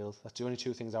Battlefield. That's the only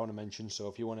two things I want to mention. So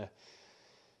if you want to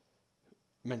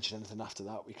mention anything after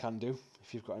that, we can do.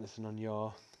 If you've got anything on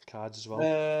your cards as well.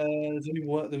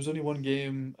 There was only one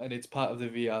game, and it's part of the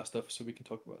VR stuff, so we can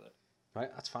talk about it. Right,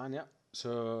 that's fine. Yeah.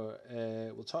 So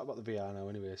we'll talk about the VR now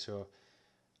anyway. So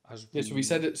as Yeah. So we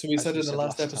said it. So we as said we in the said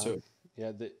last last time, episode.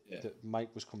 yeah, Yeah. that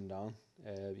Mike was coming down.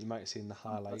 You might have seen the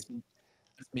highlight.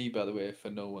 That's me, by the way, for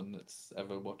no one that's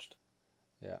ever watched.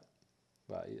 Yeah,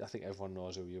 but I think everyone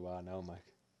knows who you are now,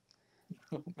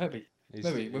 Mike. Maybe. He's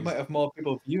the, Maybe we might have more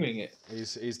people viewing it.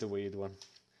 he's the weird one.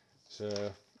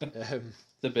 So um,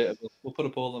 Debatable. We'll put a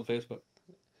poll on Facebook.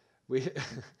 we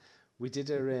we did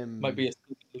a Might be a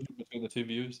split decision between the two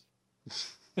views.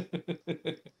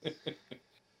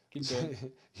 Keep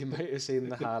going. you might have seen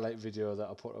the highlight video that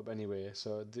I put up anyway.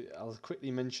 So I'll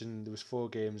quickly mention there was 4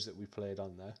 games that we played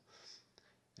on there.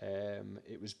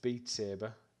 It was Beat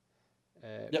Saber,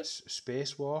 Yep.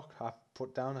 Spacewalk. I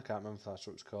put down. I can't remember if that's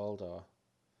what it's called or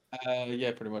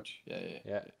Yeah, pretty much. Yeah.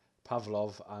 yeah,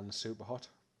 Pavlov and Superhot.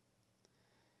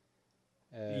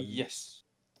 Yes.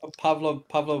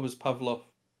 Pavlov was Pavlov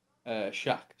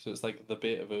Shack, so it's like the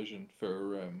beta version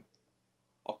for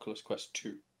Oculus Quest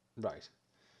 2. Right.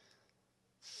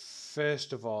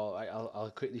 First of all,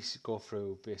 I'll quickly go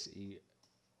through. Basically,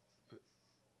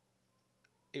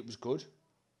 it was good.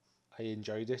 I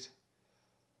enjoyed it,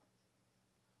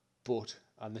 but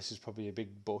and this is probably a big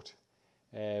but.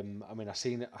 I mean, I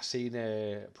seen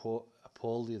a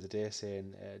poll the other day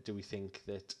saying, do we think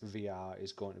that VR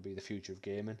is going to be the future of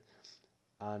gaming?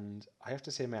 And I have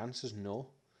to say my answer is no.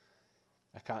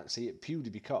 I can't see it purely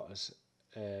because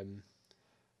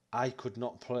I could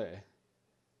not play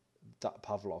that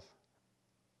Pavlov.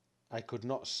 I could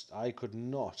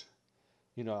not.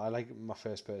 You know, I like my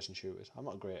first person shooters. I'm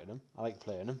not great at them. I like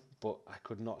playing them, but I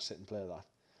could not sit and play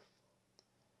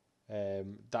that.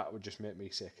 That would just make me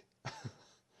sick.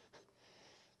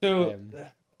 So Um,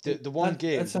 The one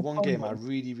game, That's the a one fun game I one.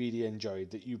 really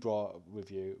enjoyed that you brought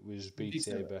with you was Beat Beat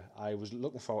Saber. Saber. I was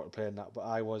looking forward to playing that, but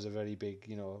I was a very big,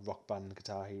 Rock Band,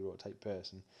 Guitar Hero type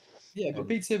person. Yeah, but And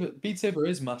Beat Saber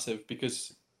is massive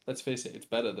because let's face it, it's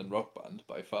better than Rock Band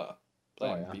by far. oh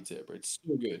Playing yeah, Beat Saber, it's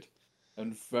so good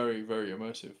and very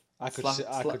immersive. I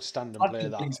could stand and play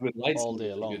Slashing that things with all day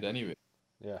lightsabers are long. good anyway.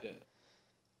 Yeah. Yeah,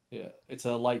 yeah. It's a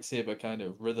lightsaber kind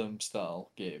of rhythm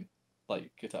style game,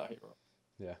 like Guitar Hero.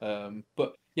 Yeah.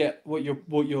 But yeah, what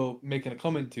you're making a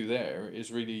comment to there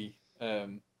is really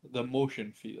the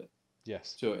motion feeling.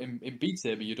 Yes. So in Beat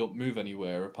Saber, you don't move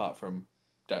anywhere apart from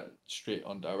straight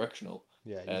on directional.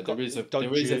 Yeah. You've There got is a dodging.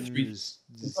 three.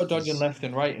 You've got dodging There's left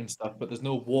and right and stuff, but there's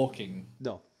no walking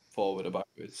no, forward or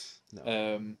backwards.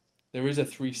 no. Um, there is a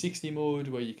 360 mode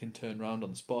where you can turn around on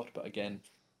the spot, but again,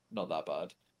 not that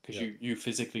bad because Yeah. you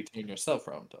physically turn yourself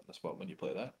around on the spot when you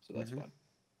play that, so that's Mhm. fine.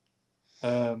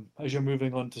 As you're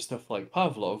moving on to stuff like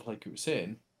Pavlov, like you were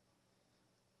saying,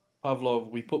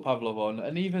 we put Pavlov on,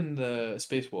 and even the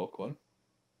spacewalk one,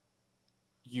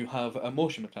 you have a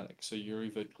motion mechanic. So you're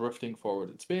either drifting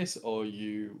forward in space or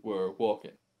you were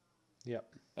walking, Yeah.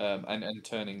 and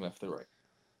turning left or right.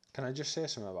 Can I just say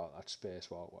something about that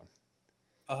spacewalk one?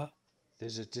 Uh,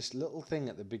 There's this little thing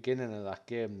at the beginning of that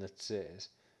game that says,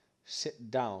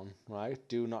 "Sit down, right?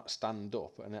 Do not stand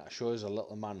up," and it shows a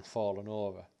little man falling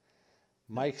over.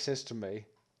 yeah. Mike says to me,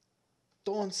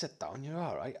 "Don't sit down. You're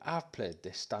all right. I've played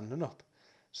this standing up."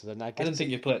 So then I didn't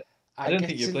think you played. I I didn't think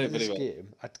gets you into played this very well.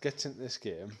 game. I gets into this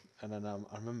game, and then I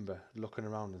remember looking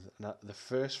around, and the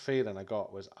first feeling I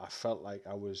got was I felt like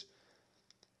I was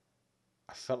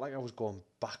going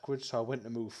backwards, so I went to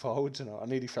move forwards, and I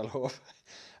nearly fell over.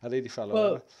 I nearly fell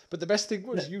over. Well, But the best thing yeah,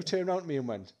 was you turned around to me and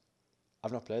went,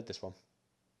 "I've not played this one."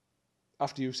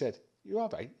 After you said, "You are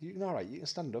right. You're all right. You can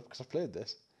stand up because I've played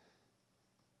this."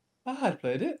 I had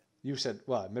played it. You said,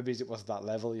 "Well, maybe it was that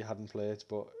level you hadn't played,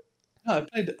 but No, I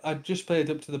played. I just played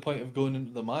up to the point of going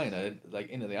into the mine. Like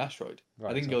into the asteroid. I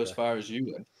right, didn't go as okay, far as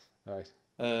you went. right."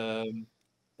 Um,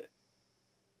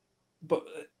 but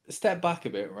step back a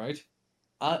bit, right?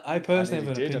 I I personally nearly have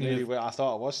an did. opinion of I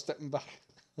thought I was stepping back.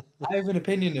 I have an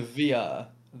opinion of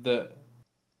VR that,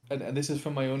 and this is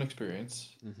from my own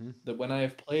experience, Mhm. that when I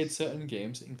have played certain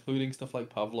games, including stuff like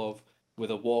Pavlov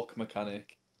with a walk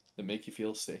mechanic that make you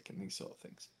feel sick and these sort of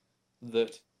things,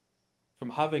 that from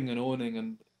having and owning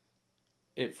and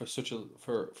it for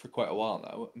for quite a while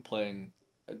now and playing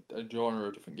a genre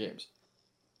of different games,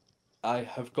 I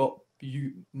have got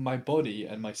my body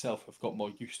and myself have got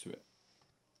more used to it,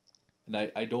 and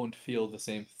I don't feel the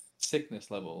same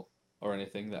sickness level or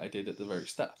anything that I did at the very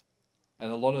start.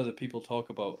 And a lot of the people talk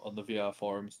about on the VR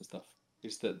forums and stuff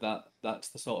is that's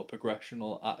the sort of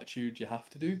progressional attitude you have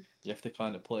to do. You have to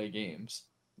kind of play games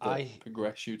that I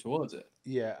progress you towards it.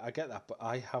 Yeah, I get that, but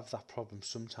I have that problem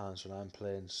sometimes when I'm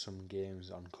playing some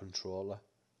games on controller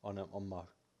on my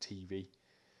TV.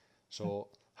 So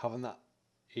having that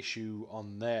issue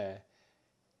on there,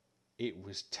 it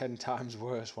was 10 times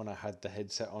worse when I had the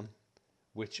headset on,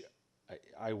 which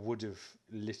I would have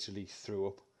literally threw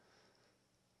up.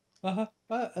 Uh-huh.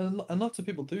 And lots of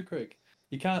people do, Craig.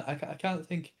 I can't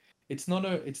think it's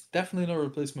definitely not a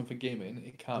replacement for gaming.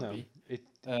 It can't No, be. it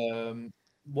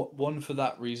One for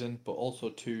that reason, but also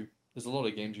two, there's a lot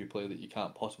of games you play that you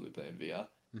can't possibly play in VR.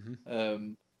 hmm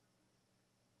Um,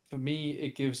 for me,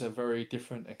 it gives a very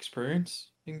different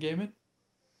experience in gaming,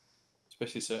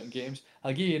 especially certain games.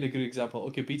 I'll give you a good example.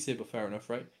 Okay, Beat Saber, fair enough,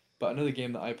 right? But another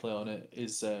game that I play on it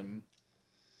is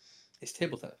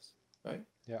table tennis, right?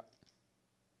 yeah,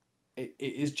 It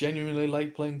is genuinely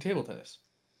like playing table tennis.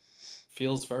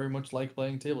 Feels very much like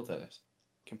playing table tennis.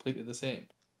 Completely the same.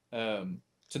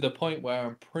 To the point where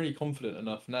I'm pretty confident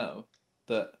enough now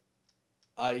that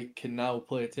I can now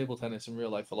play table tennis in real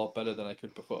life a lot better than I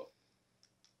could before.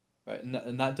 Right,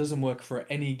 and that doesn't work for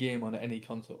any game on any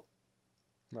console.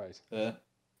 right. Uh,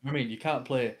 I mean, you can't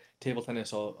play table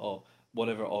tennis or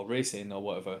whatever or racing or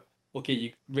whatever.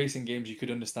 Okay, racing games you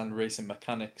could understand racing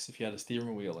mechanics if you had a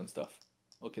steering wheel and stuff.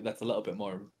 Okay, that's a little bit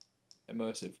more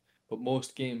immersive. But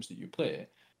most games that you play,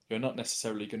 you're not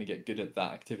necessarily going to get good at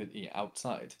that activity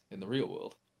outside in the real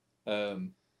world.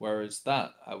 Whereas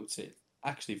that, I would say,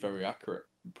 actually very accurate,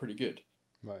 and pretty good.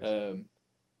 Right. Um,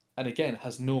 and again,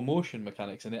 has no motion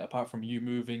mechanics in it apart from you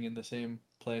moving in the same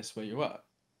place where you are.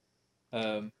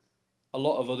 Um, a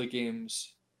lot of other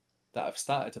games that I've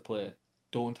started to play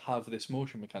don't have this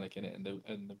motion mechanic in it, and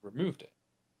they've removed it.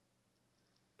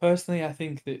 Personally, I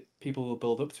think that people will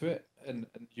build up to it, and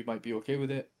you might be okay with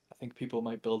it. I think people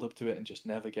might build up to it and just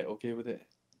never get okay with it,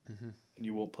 hmm and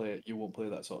you won't play it. You won't play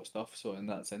that sort of stuff. So in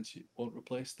that sense, you won't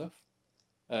replace stuff.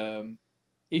 Um,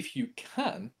 if you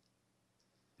can,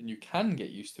 and you can get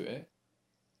used to it,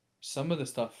 some of the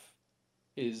stuff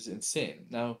is insane.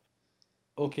 Now,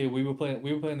 okay, we were playing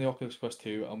the Oculus Quest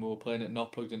 2 and we were playing it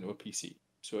not plugged into a PC.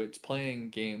 So it's playing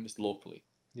games locally.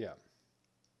 Yeah.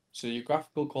 So your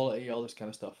graphical quality, all this kind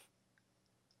of stuff,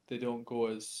 they don't go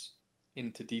as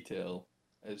into detail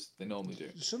as they normally do.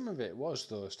 Some of it was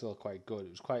though still quite good.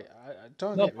 It was quite. I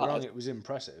don't Not get me wrong. bad. It was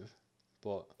impressive,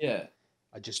 but Yeah.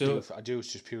 I just do. So I do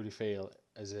just purely feel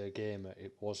as a gamer,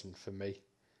 it wasn't for me.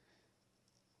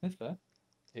 that's fair.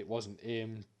 It wasn't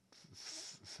aimed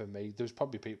for me. There's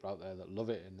probably people out there that love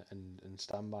it and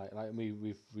stand by it. Like me,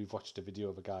 we've watched a video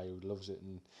of a guy who loves it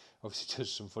and obviously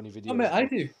does some funny I mean, videos. I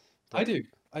do. I But do.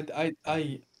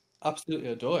 I absolutely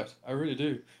adore it. I really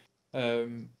do.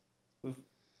 Um, with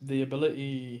the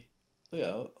ability,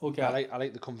 yeah, okay. I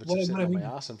like the comfort of What sitting I on my mean,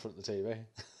 ass in front of the TV.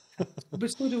 but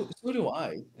so do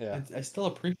I. Yeah, I still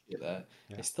appreciate that.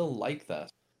 I yeah. still like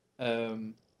that.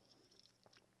 Um,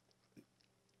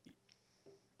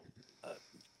 uh,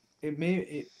 it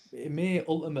may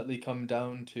ultimately come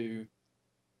down to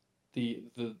the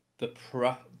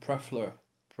prefler.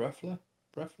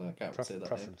 I can't say that name.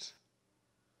 Preference,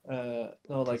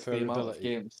 No, like the amount of preferability,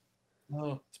 games.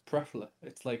 No, it's prefler.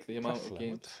 It's like the amount of prefler. What the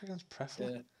games. fuck is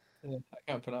prefler? Yeah, yeah. I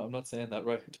can't pronounce. I'm not saying that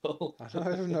right at all. I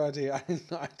have no idea. I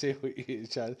have no idea what you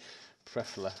said.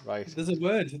 Prefler, right? There's a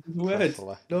word. There's a word.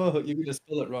 Prefler. No, you're gonna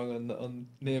spell it wrong on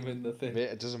naming the thing. Mate,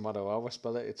 it doesn't matter how I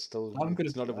spell it. It's still. I'm gonna.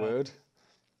 It's not a word.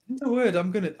 It's a word.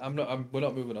 I'm gonna. I'm not. We're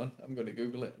not moving on. I'm gonna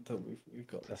Google it until we've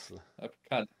got this. Prefler.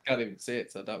 I can't even say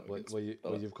it, so I doubt we Well, can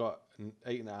spell you've got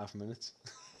 8.5 minutes.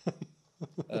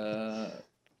 it.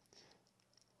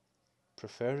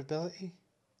 Preferability?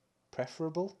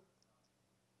 Preferable?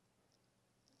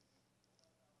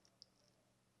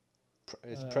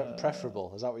 It's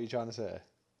preferable. Is that what you're trying to say?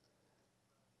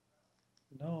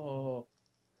 No,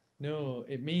 no.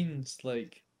 It means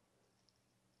like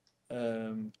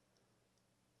um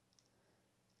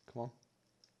Come on.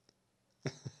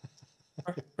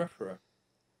 preferer.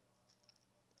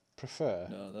 Prefer?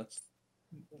 No, that's.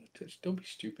 Don't be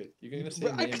stupid. You're gonna say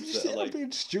But I can names just that say are I'm like.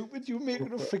 being stupid. You're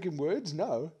making up freaking words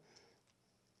now.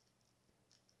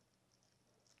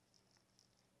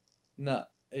 Nah,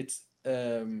 it's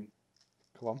Come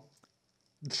on.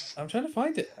 I'm trying to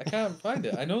find it. I can't find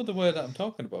it. I know the word that I'm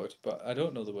talking about, but I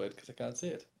don't know the word because I can't say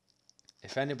it.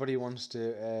 If anybody wants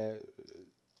to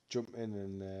jump in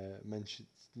and mention,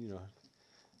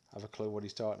 have a clue what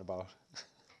he's talking about,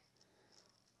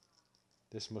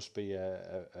 this must be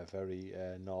a very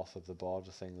north of the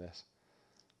border thing, this.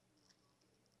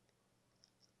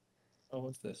 Oh,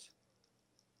 what's this?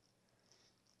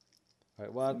 Right,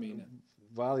 Femina.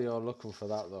 while you're looking for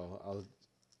that though,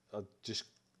 I'll just,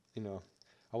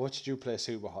 I watched you play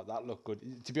Super Hot. That looked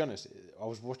good. To be honest, I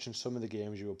was watching some of the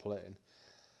games you were playing,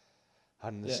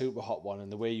 and the Yeah. Super Hot one,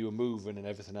 and the way you were moving and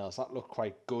everything else. That looked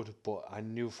quite good. But I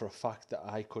knew for a fact that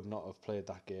I could not have played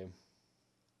that game,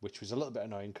 which was a little bit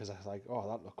annoying because I was like, oh,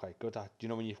 that looked quite good.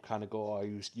 When you kind of go, oh,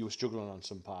 you were struggling on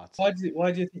some parts. Why do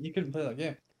you think you couldn't play that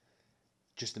game?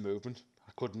 Just the movement.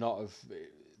 I could not have.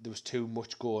 There was too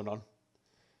much going on.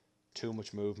 Too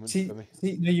much movement for me.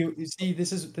 No, you see,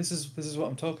 this is what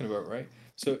I'm talking about, right?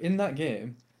 So in that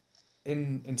game,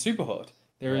 in Superhot,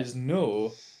 there Yeah. is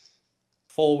no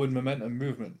forward momentum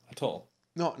movement at all.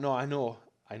 No, I know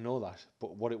that.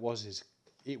 But what it was is,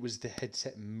 it was the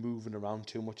headset moving around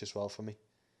too much as well for me.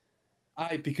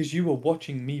 Because you were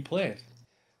watching me play it.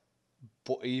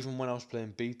 But even when I was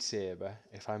playing Beat Saber,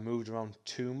 if I moved around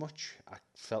too much, I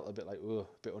felt a bit like, a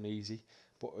bit uneasy.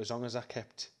 But as long as I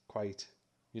kept quite,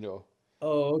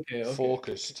 Oh, okay.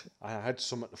 focused, I had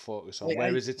something to focus on. Like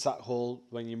Whereas it's that whole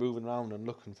when you're moving around and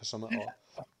looking for something.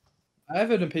 I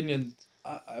have an opinion.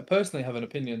 I personally have an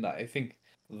opinion that I think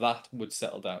that would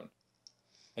settle down,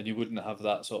 and you wouldn't have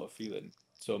that sort of feeling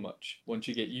so much once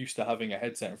you get used to having a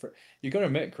headset. You got to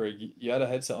admit, Craig, you had a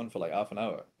headset on for like half an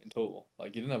hour in total.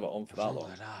 Like you didn't have it on for It was that only long.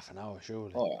 like half an hour,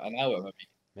 surely. Oh, an hour maybe.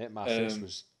 Mate, my face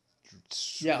was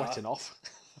Yeah, sweating off.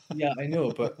 yeah, I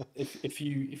know. But if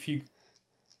you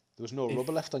There was no if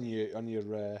rubber left on your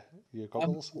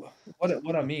goggles.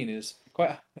 what I mean is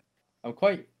I'm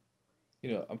quite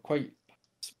I'm quite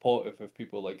supportive of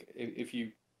people. Like if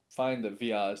you find that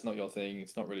VR is not your thing,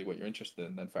 it's not really what you're interested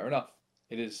in, then fair enough.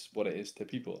 It is what it is to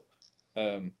people.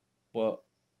 What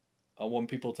I want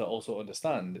people to also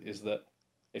understand is that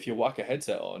if you whack a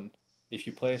headset on, if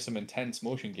you play some intense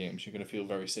motion games, you're going to feel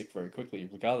very sick very quickly,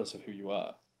 regardless of who you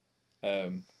are.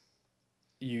 Um,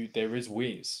 there is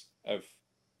ways of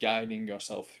guiding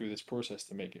yourself through this process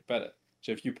to make it better.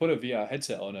 So if you put a VR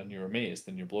headset on and you're amazed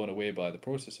and you're blown away by the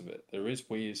process of it, there is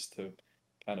ways to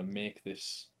kind of make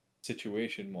this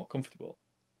situation more comfortable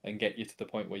and get you to the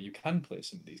point where you can play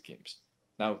some of these games.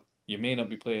 Now, you may not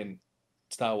be playing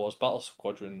Star Wars Battle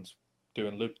Squadrons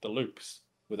doing loop the loops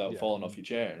without Yeah. falling off your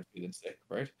chair and feeling sick,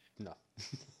 right? No.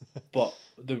 But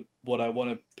what I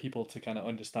wanted people to kind of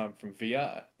understand from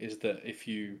VR is that if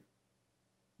you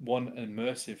want an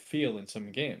immersive feel in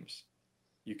some games,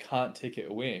 you can't take it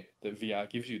away that VR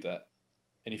gives you that.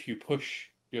 And if you push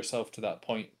yourself to that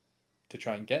point to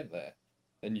try and get there,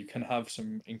 then you can have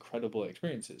some incredible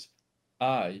experiences.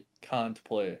 I can't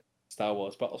play Star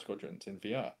Wars Battle Squadrons in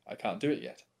VR. I can't do it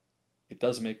yet. It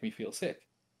does make me feel sick.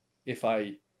 If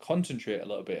I concentrate a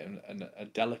little bit and are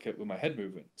delicate with my head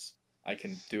movements, I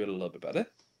can do it a little bit better.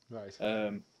 Right.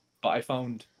 But I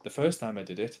found the first time I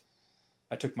did it,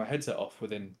 I took my headset off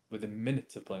within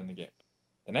minutes of playing the game.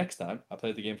 The next time, I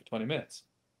played the game for 20 minutes.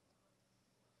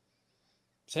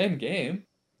 Same game,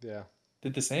 Yeah.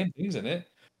 did the same things in it,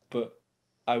 but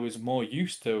I was more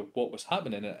used to what was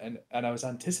happening and I was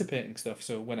anticipating stuff.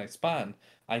 So when I span,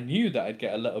 I knew that I'd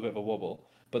get a little bit of a wobble,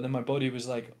 but then my body was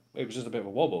like, it was just a bit of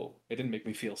a wobble. It didn't make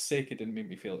me feel sick. It didn't make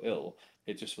me feel ill.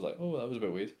 It just was like, oh, that was a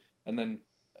bit weird. And then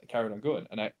I carried on going.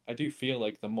 And I do feel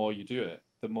like the more you do it,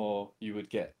 the more you would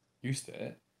get used to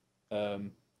it.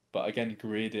 Um, but again,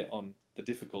 grade it on the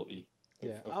difficulty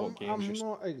Yeah. of what games I'm you're.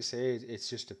 not like I say it's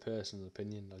just a personal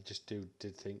opinion. I just did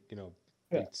think,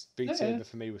 Yeah. Beat Yeah. Saber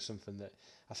for me was something that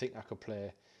I think I could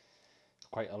play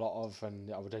quite a lot of and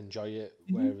I would enjoy it.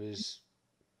 Mhm. Whereas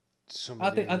some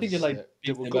of the I think you others like that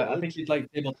they Beat were Saber. I good. think you'd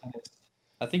like table tennis.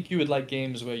 I think you would like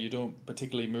games where you don't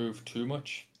particularly move too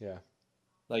much, Yeah.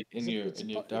 like in your It's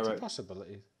a direct.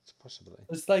 possibility. It's a possibility.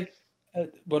 It's like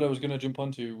what I was gonna jump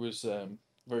onto was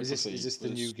very Is quickly this the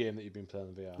new was game that you've been playing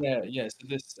in VR? yeah. So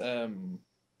this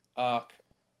arc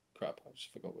crap. I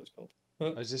just forgot what it's called.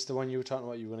 Or is this the one you were talking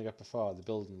about you were going to get before, the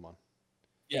building one?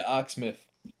 Yeah, Arc Smith.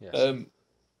 Yes. Um,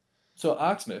 so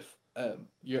Arc Smith,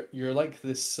 you're like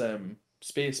this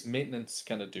space maintenance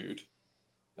kind of dude,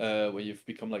 where you've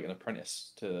become like an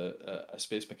apprentice to a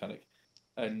space mechanic,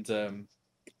 and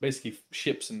basically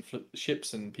ships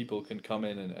and people can come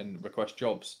in and request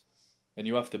jobs, and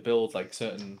you have to build like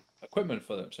certain equipment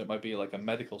for them. So it might be like a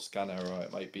medical scanner, or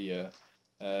it might be a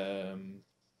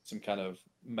some kind of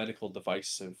medical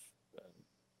device of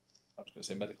I was going to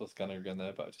say medical scanner again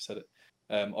there, but I just said it,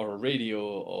 or a radio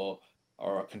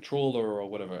or a controller or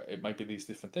whatever. It might be these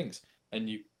different things, and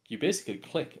you basically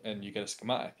click and you get a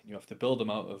schematic, and you have to build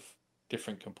them out of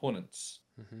different components.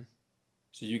 Hmm.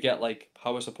 So you get like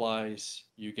power supplies,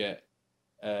 you get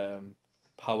um,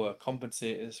 power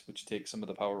compensators, which take some of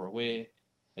the power away,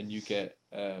 and you get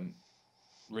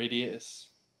radiators,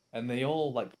 and they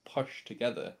all like push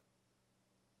together,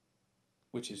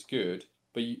 which is good.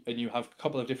 But you have a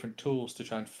couple of different tools to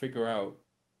try and figure out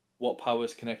what power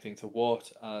is connecting to what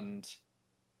and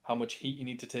how much heat you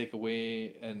need to take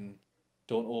away and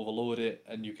don't overload it.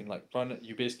 And you can like run it.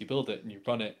 You basically build it and you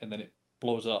run it, and then it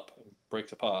blows up and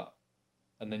breaks apart.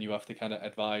 And then you have to kind of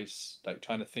advise, like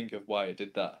trying to think of why it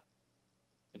did that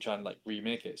and try and like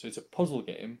remake it. So it's a puzzle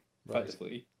game Right.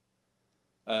 effectively.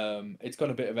 It's got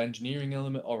a bit of engineering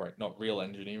element, all right, not real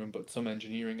engineering, but some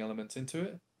engineering elements into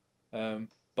it.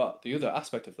 But the other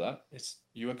aspect of that is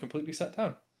you are completely set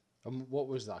down. And what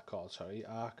was that called? Sorry,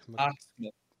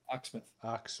 Axsmith. Axsmith.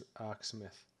 Arc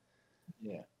Smith.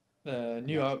 Yeah. And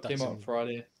New out came that's out on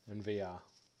Friday. in VR.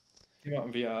 Came out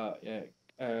in VR.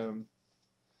 Yeah.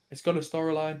 It's got a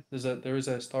storyline. There is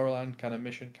a storyline kind of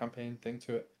mission campaign thing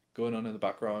to it going on in the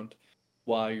background.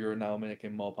 Why you're now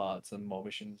making more parts and more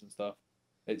missions and stuff.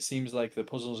 It seems like the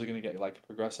puzzles are going to get like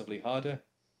progressively harder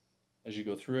as you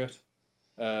go through it.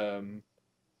 Um,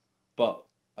 but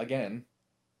again,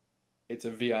 it's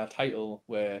a VR title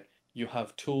where you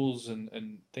have tools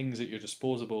and things at your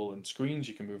disposable and screens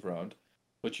you can move around,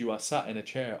 but you are sat in a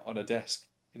chair on a desk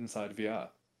inside VR.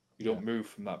 You Yeah. don't move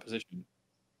from that position.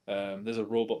 There's a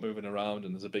robot moving around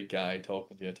and there's a big guy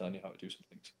talking to you, telling you how to do some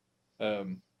things.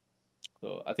 Um,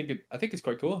 so I think it's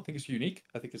quite cool. I think it's unique.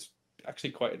 I think it's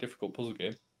actually quite a difficult puzzle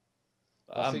game.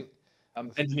 I I'm think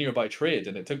I'm engineer by trade,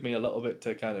 and it took me a little bit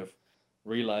to kind of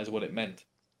realize what it meant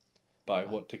by I,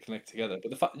 what to connect together. But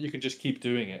the fact that you can just keep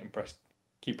doing it and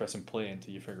keep pressing play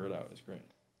until you figure it out is great.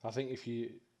 I think if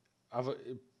you have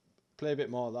play a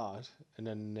bit more of that, and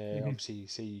then Hmm. obviously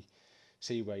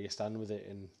see where you stand with it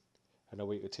in a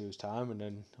week or two's time, and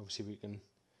then obviously we can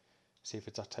see if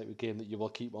it's that type of game that you will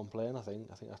keep on playing. I think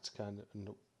that's kind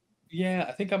of Yeah,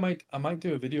 I think I might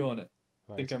do a video on it.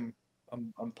 I think right.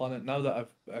 I'm planning now that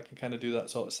I can kind of do that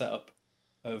sort of setup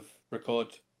of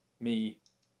record me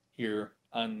here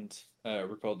and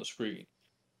record the screen.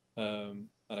 And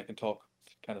I can talk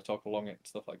kind of talk along it and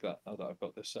stuff like that. Now that I've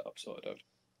got this setup sorted out.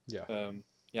 Yeah.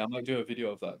 Yeah, I might do a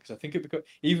video of that because I think it'd be good,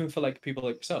 even for like people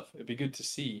like yourself. It'd be good to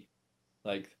see,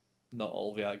 like, not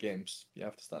all VR games you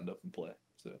have to stand up and play.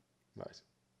 So Right.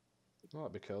 Oh,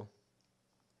 that'd be cool.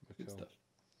 good stuff.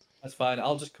 That's fine.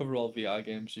 I'll just cover all VR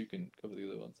games. You can cover the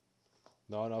other ones.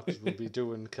 No, because we'll be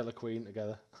doing Killer Queen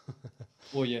together.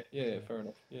 Oh yeah, fair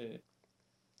enough. Yeah.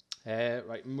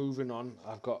 Right, moving on.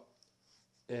 I've got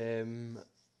Battlefield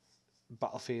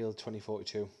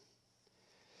 2042.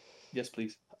 Yes,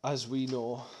 please. As we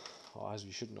know, or as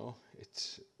we should know,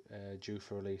 it's due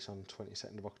for release on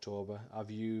 22nd of October. Have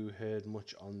you heard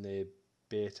much on the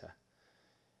beta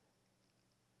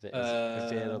that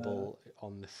is available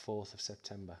on the 4th of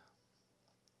September?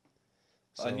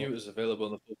 I knew it was available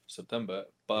on the 4th of September,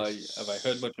 but Yes. have I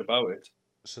heard much about it?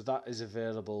 So that is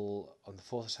available on the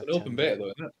 4th of An September. open beta, though,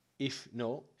 isn't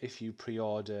it? If you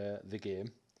pre-order the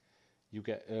game, you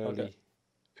get early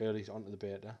onto the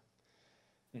beta.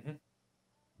 Mhm.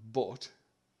 But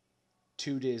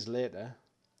 2 days later,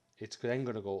 it's then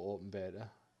going to go open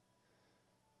beta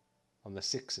on the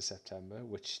 6th of September,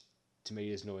 which to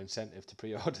me is no incentive to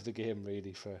pre-order the game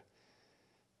really for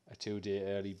a 2-day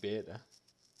early beta.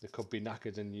 They could be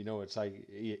knackered, and it's like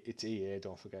it's EA.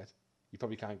 Don't forget, you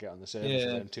probably can't get on the server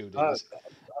for them 2 days.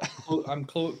 I'm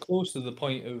close to the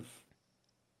point of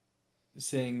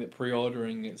saying that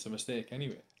pre-ordering it's a mistake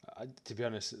anyway. To be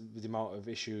honest, with the amount of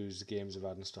issues the games have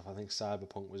had and stuff, I think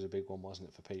Cyberpunk was a big one, wasn't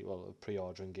it, for people?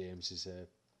 Pre-ordering games is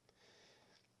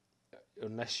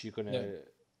unless you're going to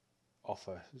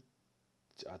offer,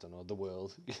 I don't know, the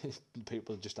world,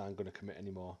 people just aren't going to commit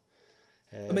anymore.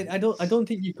 I mean, I don't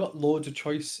think you've got loads of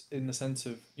choice in the sense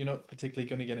of you're not particularly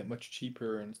going to get it much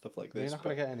cheaper and stuff like this. You're not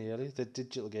going to get any early. They're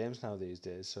digital games now these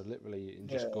days, so literally you can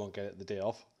just go and get it the day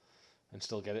off and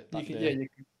still get it that day. Yeah, you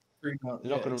can bring out.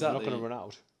 They're not going to run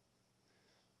out.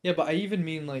 Yeah, but I even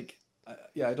mean like,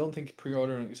 I don't think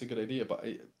pre-ordering is a good idea, but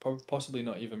possibly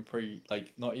not even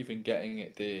not even getting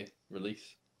it day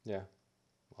release. Yeah,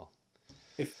 well,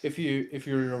 if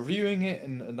you're reviewing it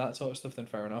and that sort of stuff, then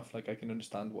fair enough. Like I can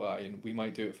understand why, and we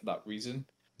might do it for that reason.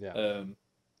 Yeah.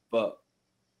 But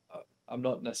I'm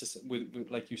not necessarily with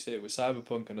like you say with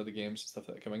Cyberpunk and other games and stuff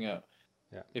that are coming out.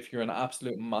 Yeah. If you're an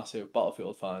absolute massive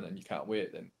Battlefield fan and you can't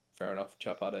wait, then fair enough,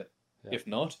 chap at it. Yeah. If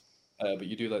not, but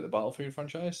you do like the Battlefield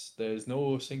franchise, there's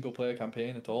no single player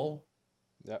campaign at all.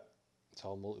 Yeah, it's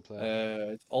all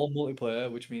multiplayer. It's all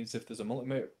multiplayer, which means if there's a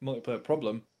multiplayer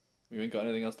problem, you ain't got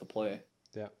anything else to play.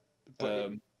 Yeah,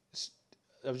 but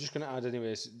I was just going to add,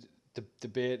 anyways. The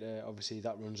beta, obviously,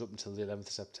 that runs up until the 11th of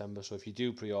September. So if you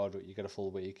do pre-order it, you get a full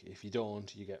week. If you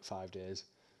don't, you get 5 days.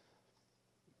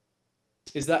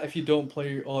 Is that if you don't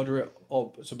order it?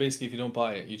 Oh, so basically, if you don't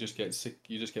buy it, you just get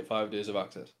 5 days of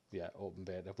access. Yeah, open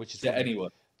beta, which is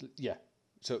anyone. Yeah,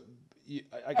 so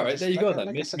all right, there you go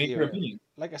then. Make your opinion.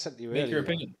 Like I said to you earlier, make your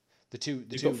opinion. The 2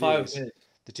 got 5 days.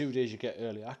 The 2 days you get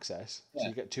early access, so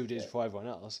you get 2 days before everyone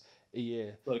else. A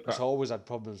year. It's always had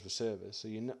problems with servers, so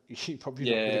you're probably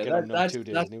not going to get on them 2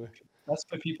 days anyway. That's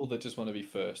for people that just want to be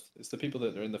first. It's the people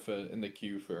that are in the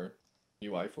queue for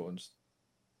new iPhones.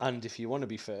 And if you want to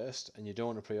be first and you don't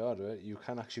want to pre-order it, you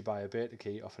can actually buy a beta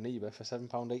key off an eBay for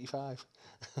 £7.85.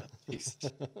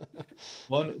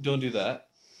 One, don't do that.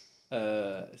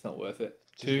 It's not worth it.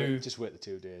 Just wait the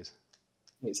 2 days.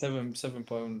 Wait,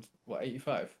 £7 what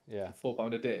 85? Yeah.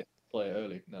 £4 a day. Play it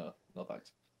early. No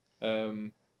thanks.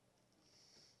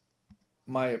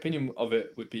 My opinion of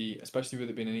it would be, especially with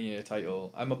it being an EA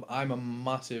title, I'm a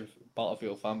massive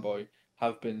Battlefield fanboy.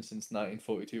 Have been since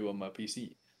 1942 on my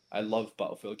PC. I love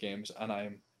Battlefield games, and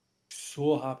I'm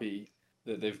so happy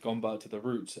that they've gone back to the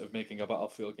roots of making a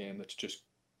Battlefield game that's just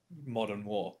modern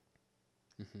war.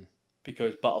 Mm-hmm.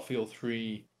 Because Battlefield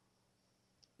 3,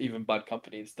 even Bad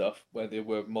Company and stuff, where they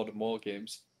were modern war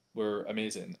games, were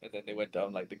amazing, and then they went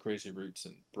down like the crazy routes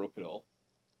and broke it all.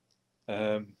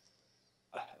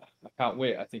 I can't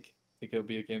wait. I think it'll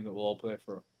be a game that we'll all play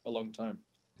for a long time.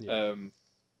 Yeah.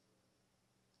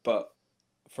 But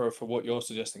for what you're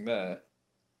suggesting there,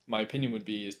 my opinion would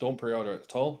be is don't pre-order it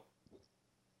at all,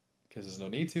 because there's no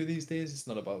need to these days. It's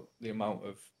not about the amount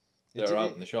of they're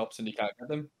out in the shops and you can't get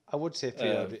them. I would say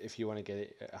pre-order if you want to get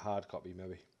it a hard copy,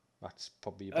 maybe. That's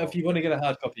probably about... If you want to get a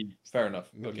hard copy, fair enough.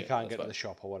 Maybe you can't get to the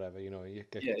shop or whatever, you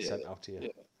get sent out to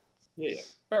you. Yeah.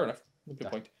 Fair enough.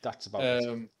 Good point. That's about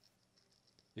it.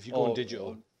 If you go on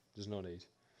digital, there's no need.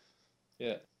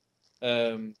 Yeah.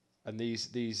 And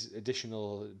these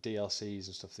additional DLCs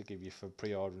and stuff they give you for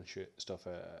pre-ordering stuff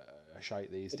are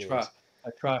shite these days. I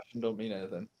trash and don't mean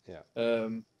anything. Yeah.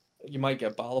 You might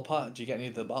get battle pass. Do you get any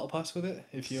of the battle pass with it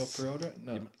if you pre-order it?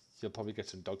 No. You'll probably get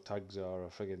some dog tags or a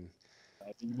friggin'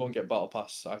 You won't get Battle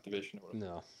Pass activation or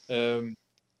No. whatever.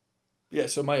 Yeah,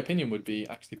 so my opinion would be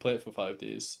actually play it for 5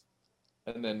 days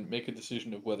and then make a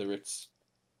decision of whether it's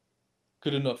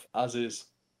good enough as is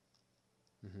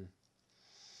Hmm.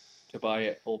 to buy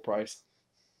it full price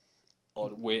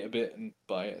or wait a bit and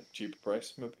buy it at a cheaper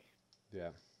price, maybe. Yeah.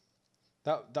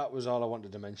 That was all I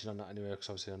wanted to mention on that anyway, because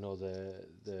obviously I know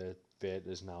the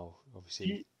betas now.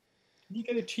 Obviously, Can you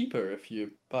get it cheaper if you're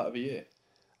part of EA?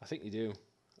 I think you do,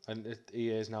 and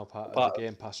EA is now part of the Part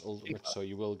Game Pass of Ultimate, so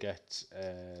you will get.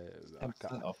 I ca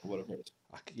 10% off or whatever it is.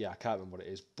 yeah, I can't remember what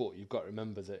it is, but you've got to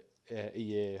remember that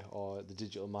EA or the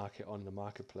digital market on the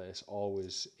marketplace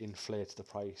always inflates the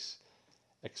price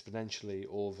exponentially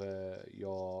over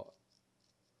your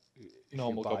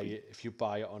Normal copy. if you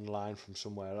buy it online from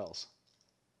somewhere else.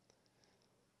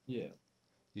 Yeah.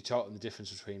 You're talking the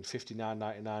difference between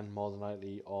 $59.99 more than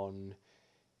likely on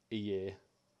EA,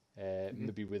 Hmm.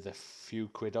 maybe with a few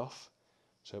quid off.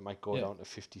 So it might go Yeah. down to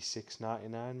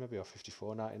 $56.99 maybe, or Whereas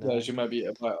 $54.99. you might be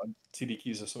able to buy it on CD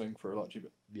keys or something for a lot cheaper.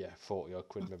 Yeah, 40 odd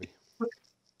quid maybe.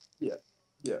 Yeah.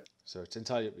 Yeah. So it's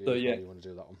entirely up to So you how yeah, you want to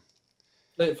do that one.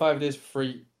 play it 5 days for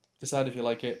free. Decide if you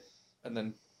like it, and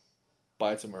then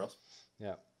buy it somewhere else.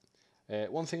 Yeah.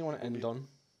 One thing I want to Will be. end on Mhm.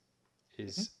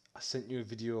 is I sent you a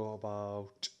video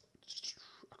about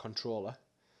a controller.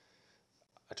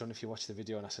 I don't know if you watched the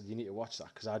video, and I said you need to watch that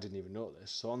because I didn't even know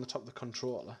this. So on the top of the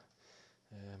controller,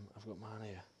 I've got mine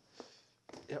here.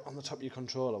 Yeah, on the top of your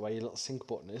controller where your little sync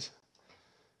button is.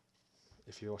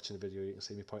 If you're watching the video, you can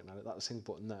see me pointing at it. That's the sync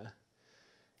button there.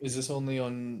 Is this only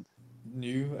on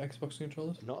new Xbox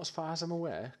controllers? Not as far as I'm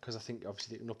aware, because I think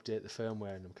obviously they can update the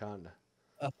firmware in them, can't they?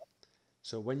 Uh,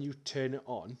 So when you turn it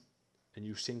on and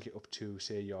you sync it up to,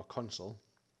 say, your console,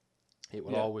 it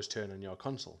will yeah. always turn on your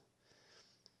console.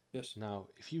 Yes. Now,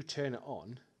 if you turn it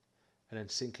on and then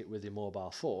sync it with your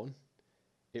mobile phone,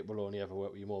 it will only ever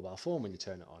work with your mobile phone when you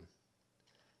turn it on.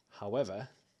 However,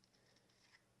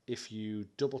 if you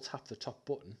double tap the top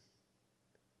button,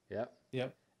 yeah, Yeah.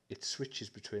 it switches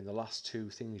between the last two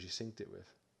things you synced it with.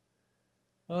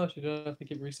 Oh, so you don't have to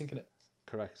keep resyncing it.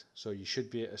 Correct. So you should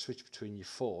be able to switch between your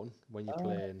phone when you're Uh,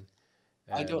 playing.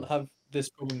 I don't have this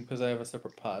problem because I have a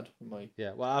separate pad for my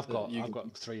Yeah, well, I've that got you I've can.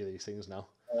 got three of these things now.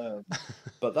 Um,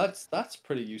 but that's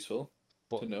pretty useful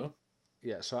But to know.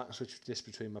 yeah, so I can switch this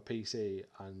between my PC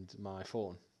and my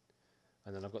phone,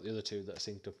 and then I've got the other two that are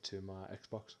synced up to my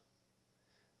Xbox.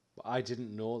 But I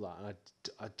didn't know that, and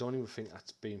I don't even think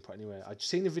that's been put anywhere. I've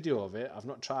seen a video of it. I've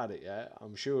not tried it yet.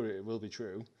 I'm sure it will be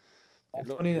true. It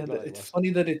looked like it It's was. funny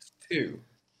that it's two,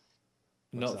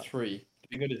 What's not that? three. It'd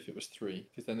be good if it was three,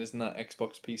 because then isn't that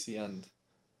Xbox, PC, and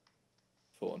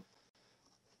phone?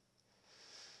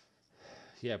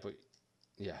 Yeah, but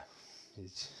yeah,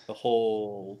 it's, The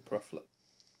whole profile.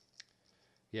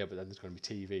 yeah, but then there's going to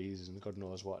be TVs and God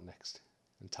knows what next,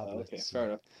 and Okay, tablets. fair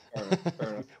enough. Fair enough. Fair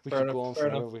enough. We Fair could enough. go on Fair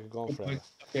forever. enough. We could go on Good forever. point.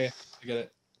 Okay, I get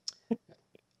it.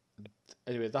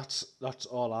 Anyway, that's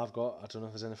all I've got. I don't know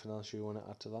if there's anything else you want to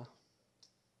add to that.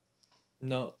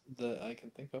 Not that I can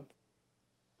think of.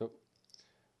 Nope.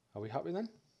 Are we happy then?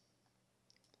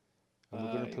 And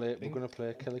we're gonna I play. We're think. gonna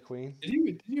play Killer Queen.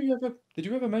 Did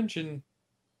you ever mention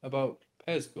about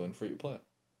PES going free to play?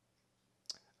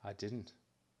 I didn't.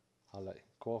 I'll let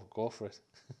you go for it.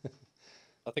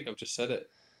 I think I've just said it.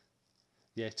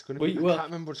 Yeah, it's gonna be. Wait, I well, can't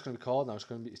remember what it's gonna be called now.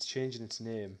 It's changing its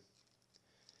name.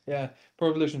 yeah, Pro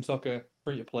Evolution Soccer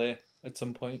free to play at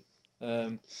some point.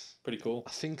 Pretty cool.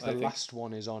 I think the I think. last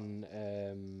one is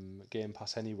on Game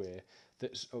Pass anyway.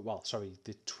 That's well, sorry,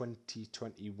 the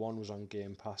 2021 was on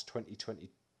Game Pass. 2022,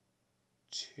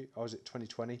 or was it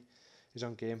 2020? Is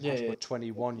on Game Yeah, Pass, yeah, but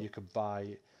 21 you could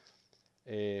buy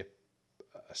a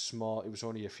small. It was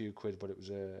only a few quid, but it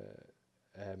was a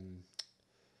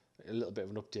little bit of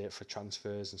an update for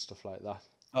transfers and stuff like that.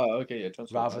 Oh, okay, yeah,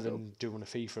 transfer Rather market. than doing a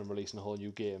FIFA and releasing a whole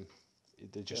new game,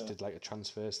 they just Yeah, did like a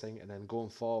transfers thing, and then going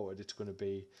forward, it's going to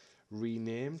be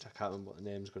renamed. I can't remember what the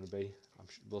name's going to be.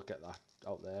 We'll get that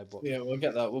out there, but yeah, we'll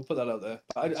get that. We'll put that out there.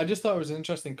 I just thought it was an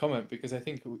interesting comment because I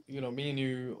think me and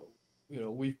you,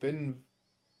 we've been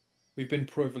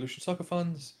Pro Evolution Soccer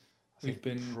fans. I We've think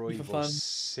been Pro FIFA Evo fans.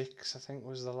 6, I think,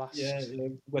 was the Yeah, last. yeah,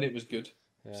 when it was good.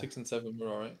 Yeah, 6 and 7 were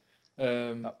all right.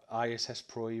 Um, ISS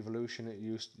Pro Evolution. It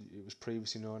was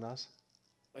previously known as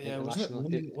yeah, wasn't it International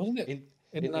winning? Wasn't it in,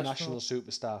 International international?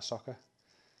 Superstar Soccer.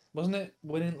 Wasn't it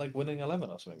winning 11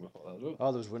 or something before that as well?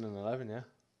 Oh, there was winning 11, yeah.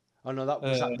 Oh no, that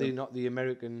was that Uh, the not the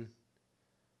American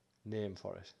name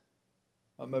for it.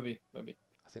 maybe.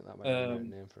 I think that might be the American Um,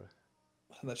 name for it.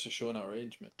 and that's just showing our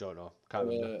age, mate. Don't know. Can't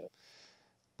remember.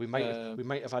 We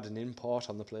might have had an import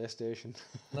on the PlayStation.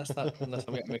 Unless I'm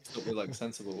getting mixed up with like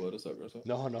Sensible Word or something.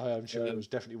 No, I'm sure it was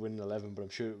definitely Winning 11, but I'm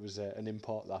sure it was an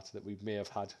import that we may have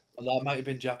had. That might have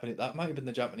been Japanese. That might have been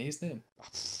the Japanese name.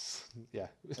 Yeah,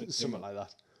 something like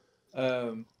that.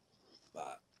 Um,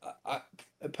 I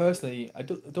personally, I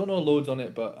don't know loads on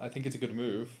it, but I think it's a good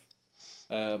move.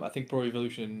 I think Pro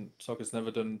Evolution Soccer's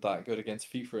never done that good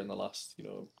against FIFA in the last,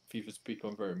 FIFA's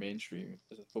become very mainstream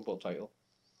as a football title,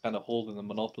 kind of holding the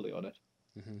monopoly on it.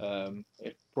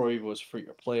 If Pro Evo was free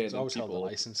to play, It's then always held the people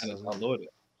license, kind of doesn't it? download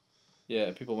it.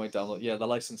 Yeah, people might download. Yeah, the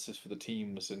licenses for the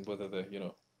teams and whether they're,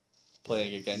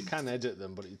 playing You against can edit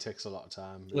them, but it takes a lot of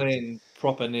time. playing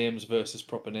proper names versus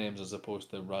proper names as opposed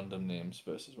to random names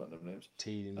versus random names.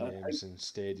 Team Uh, names and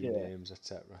stadium yeah, names,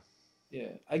 etc.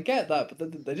 yeah, I get that,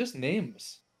 but they're just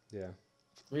names. Yeah,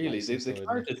 Really, license the though, isn't it?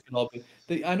 characters could all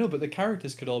be. I know, but the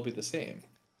characters could all be the same.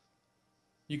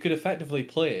 You could effectively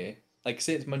play, like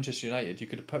say it's Manchester United, you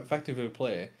could effectively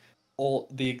play all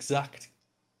the exact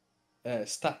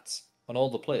stats on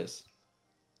all the players.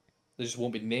 There just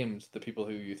won't be named the people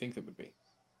who you think they would be.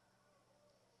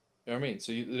 You know what I mean?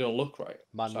 So they don't look right.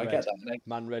 Man So I red, get that.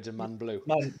 man red, and man blue.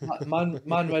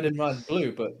 Man red and man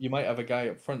blue, but you might have a guy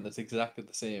up front that's exactly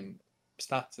the same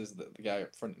stats as the guy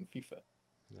up front in FIFA.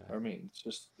 You know Yeah. what I mean?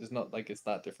 It's not like it's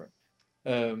that different.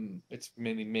 It's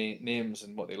mainly names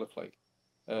and what they look like.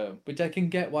 But I can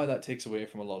get why that takes away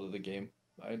from a lot of the game.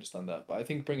 I understand that, but I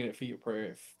think bringing it free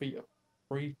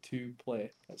to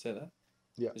play, I'd say that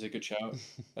Yeah. is a good shout.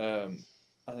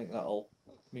 I think that'll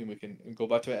mean we can go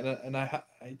back to it, and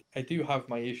I do have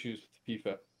my issues with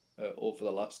FIFA over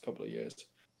the last couple of years.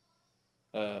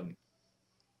 Um,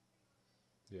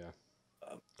 Yeah.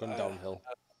 um, Gone I, downhill.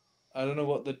 I don't know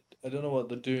what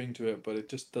they're doing to it, but it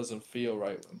just doesn't feel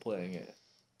right when playing it.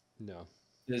 No.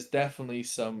 There's definitely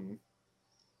some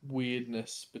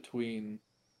weirdness between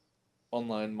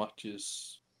online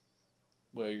matches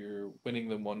where you're winning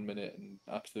them 1 minute and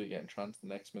absolutely getting trounced the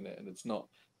next minute, and it's not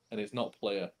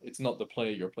the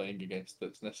player you're playing against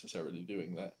that's necessarily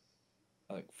doing that.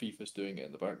 I think FIFA's doing it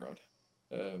in the background.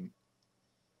 Um,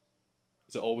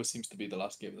 because it always seems to be the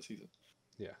last game of the season.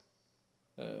 Yeah.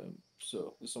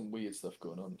 So there's some weird stuff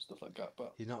going on, stuff like that.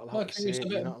 But You're not allowed no, to say.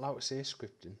 You're not allowed to say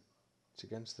scripting. It's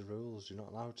against the rules. You're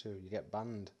not allowed to. You get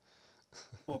banned.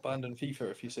 Or abandon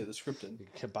FIFA if you say the scripting. You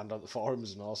get banned on the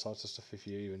forums and all sorts of stuff if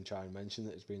you even try and mention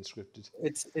that it's being scripted.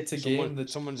 It's a game that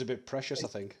someone's a bit precious, I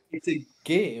think. it's a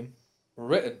game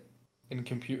written in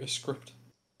computer script,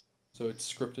 so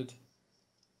it's scripted.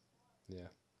 Yeah.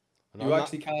 And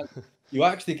You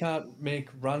actually can't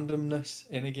make randomness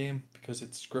in a game because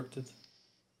it's scripted.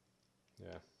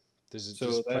 Yeah.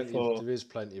 So there is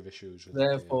plenty of issues with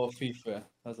therefore FIFA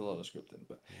has a lot of scripting,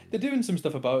 but they're doing some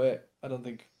stuff about it. I don't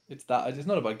think it's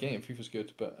not a bad game. FIFA's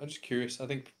good, but I'm just curious. I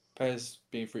think PES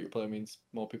being free to play means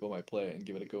more people might play it and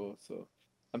give it a go. So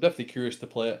I'm definitely curious to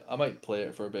play it. I might play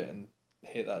it for a bit and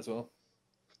hate that as well.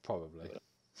 Probably.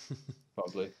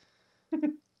 Probably.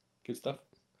 Good stuff.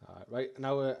 Right, an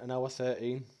hour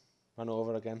 13. Ran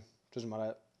over again. Doesn't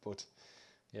matter, but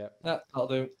yeah. That'll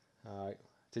do. Alright.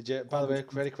 By the way,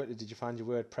 very quickly, did you find your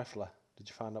word prefla? Did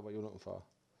you find out what you were looking for?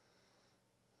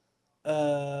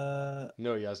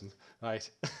 No, he hasn't. Right.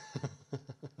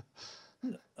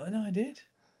 No, I did.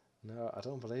 No, I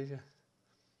don't believe you.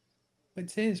 It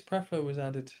says prefla was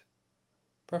added.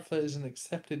 Prefla is an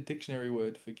accepted dictionary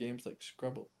word for games like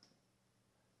Scrabble.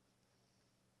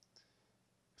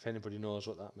 If anybody knows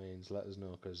what that means, let us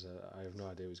know, because I have no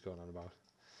idea what's going on about.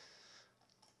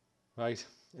 Right,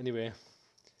 anyway,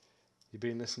 you've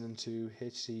been listening to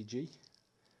HCG,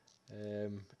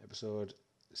 episode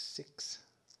 6,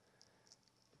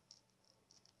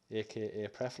 aka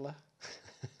Prefla.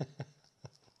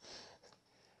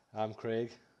 I'm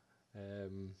Craig.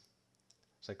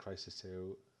 It's like Crisis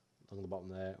 2 along the bottom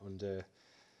there under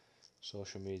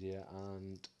social media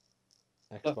and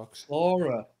Xbox.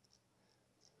 Flora.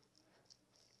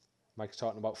 Mike's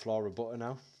talking about Flora Butter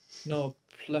now. No,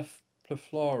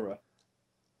 Pleflora.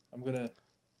 I'm gonna.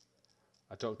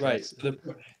 I don't care. Right. So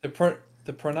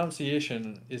the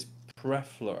pronunciation is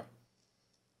Prefler.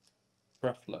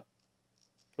 Prefler.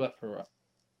 Plethora.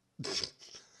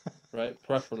 Right,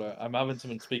 Prefler. I'm having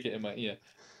someone speak it in my ear.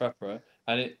 Prefera,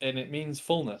 and it means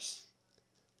fullness.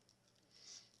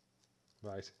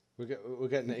 Right, we're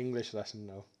getting an English lesson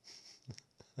now.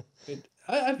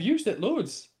 I've used it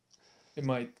loads in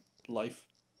my life.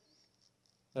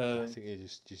 I think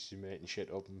you're making shit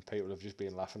up, and people have just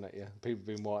been laughing at you. People have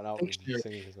been walking out. It's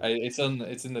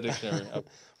in the dictionary.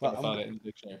 I found it in the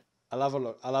dictionary. I'll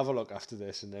have a look after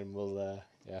this, and then we'll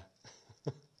yeah.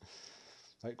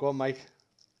 Right, go on, Mike.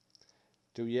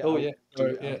 Do your Oh out, yeah, do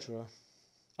your yeah. outro.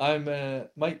 I'm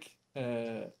Mike.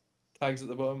 Tags at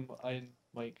the bottom. I'm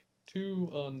Mike 2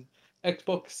 on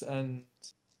Xbox and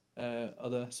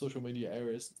other social media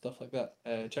areas and stuff like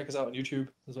that. Check us out on YouTube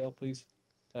as well, please.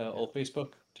 Yeah. Or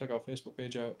Facebook. Check our Facebook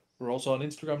page out. We're also on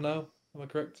Instagram now. Am I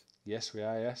correct? Yes, we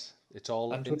are. Yes, it's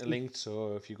all And Twitter. interlinked.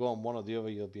 So if you go on one or the other,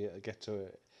 you'll be able to get to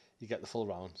it. You get the full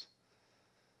rounds.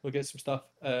 We'll get some stuff.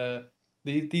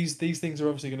 These things are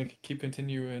obviously going to keep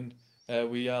continuing.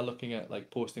 We are looking at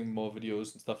like posting more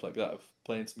videos and stuff like that of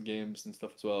playing some games and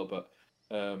stuff as well. But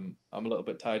I'm a little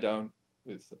bit tied down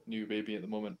with new baby at the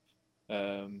moment,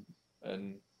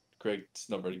 and Craig's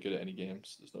not very good at any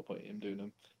games. There's no point in him doing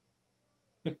them.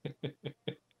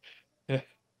 Yeah.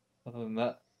 Other than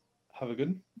that, have a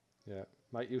good Yeah,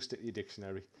 might you stick your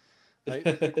dictionary. one.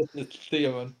 Right. See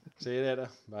you, man. See you later.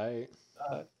 Bye.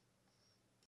 Bye.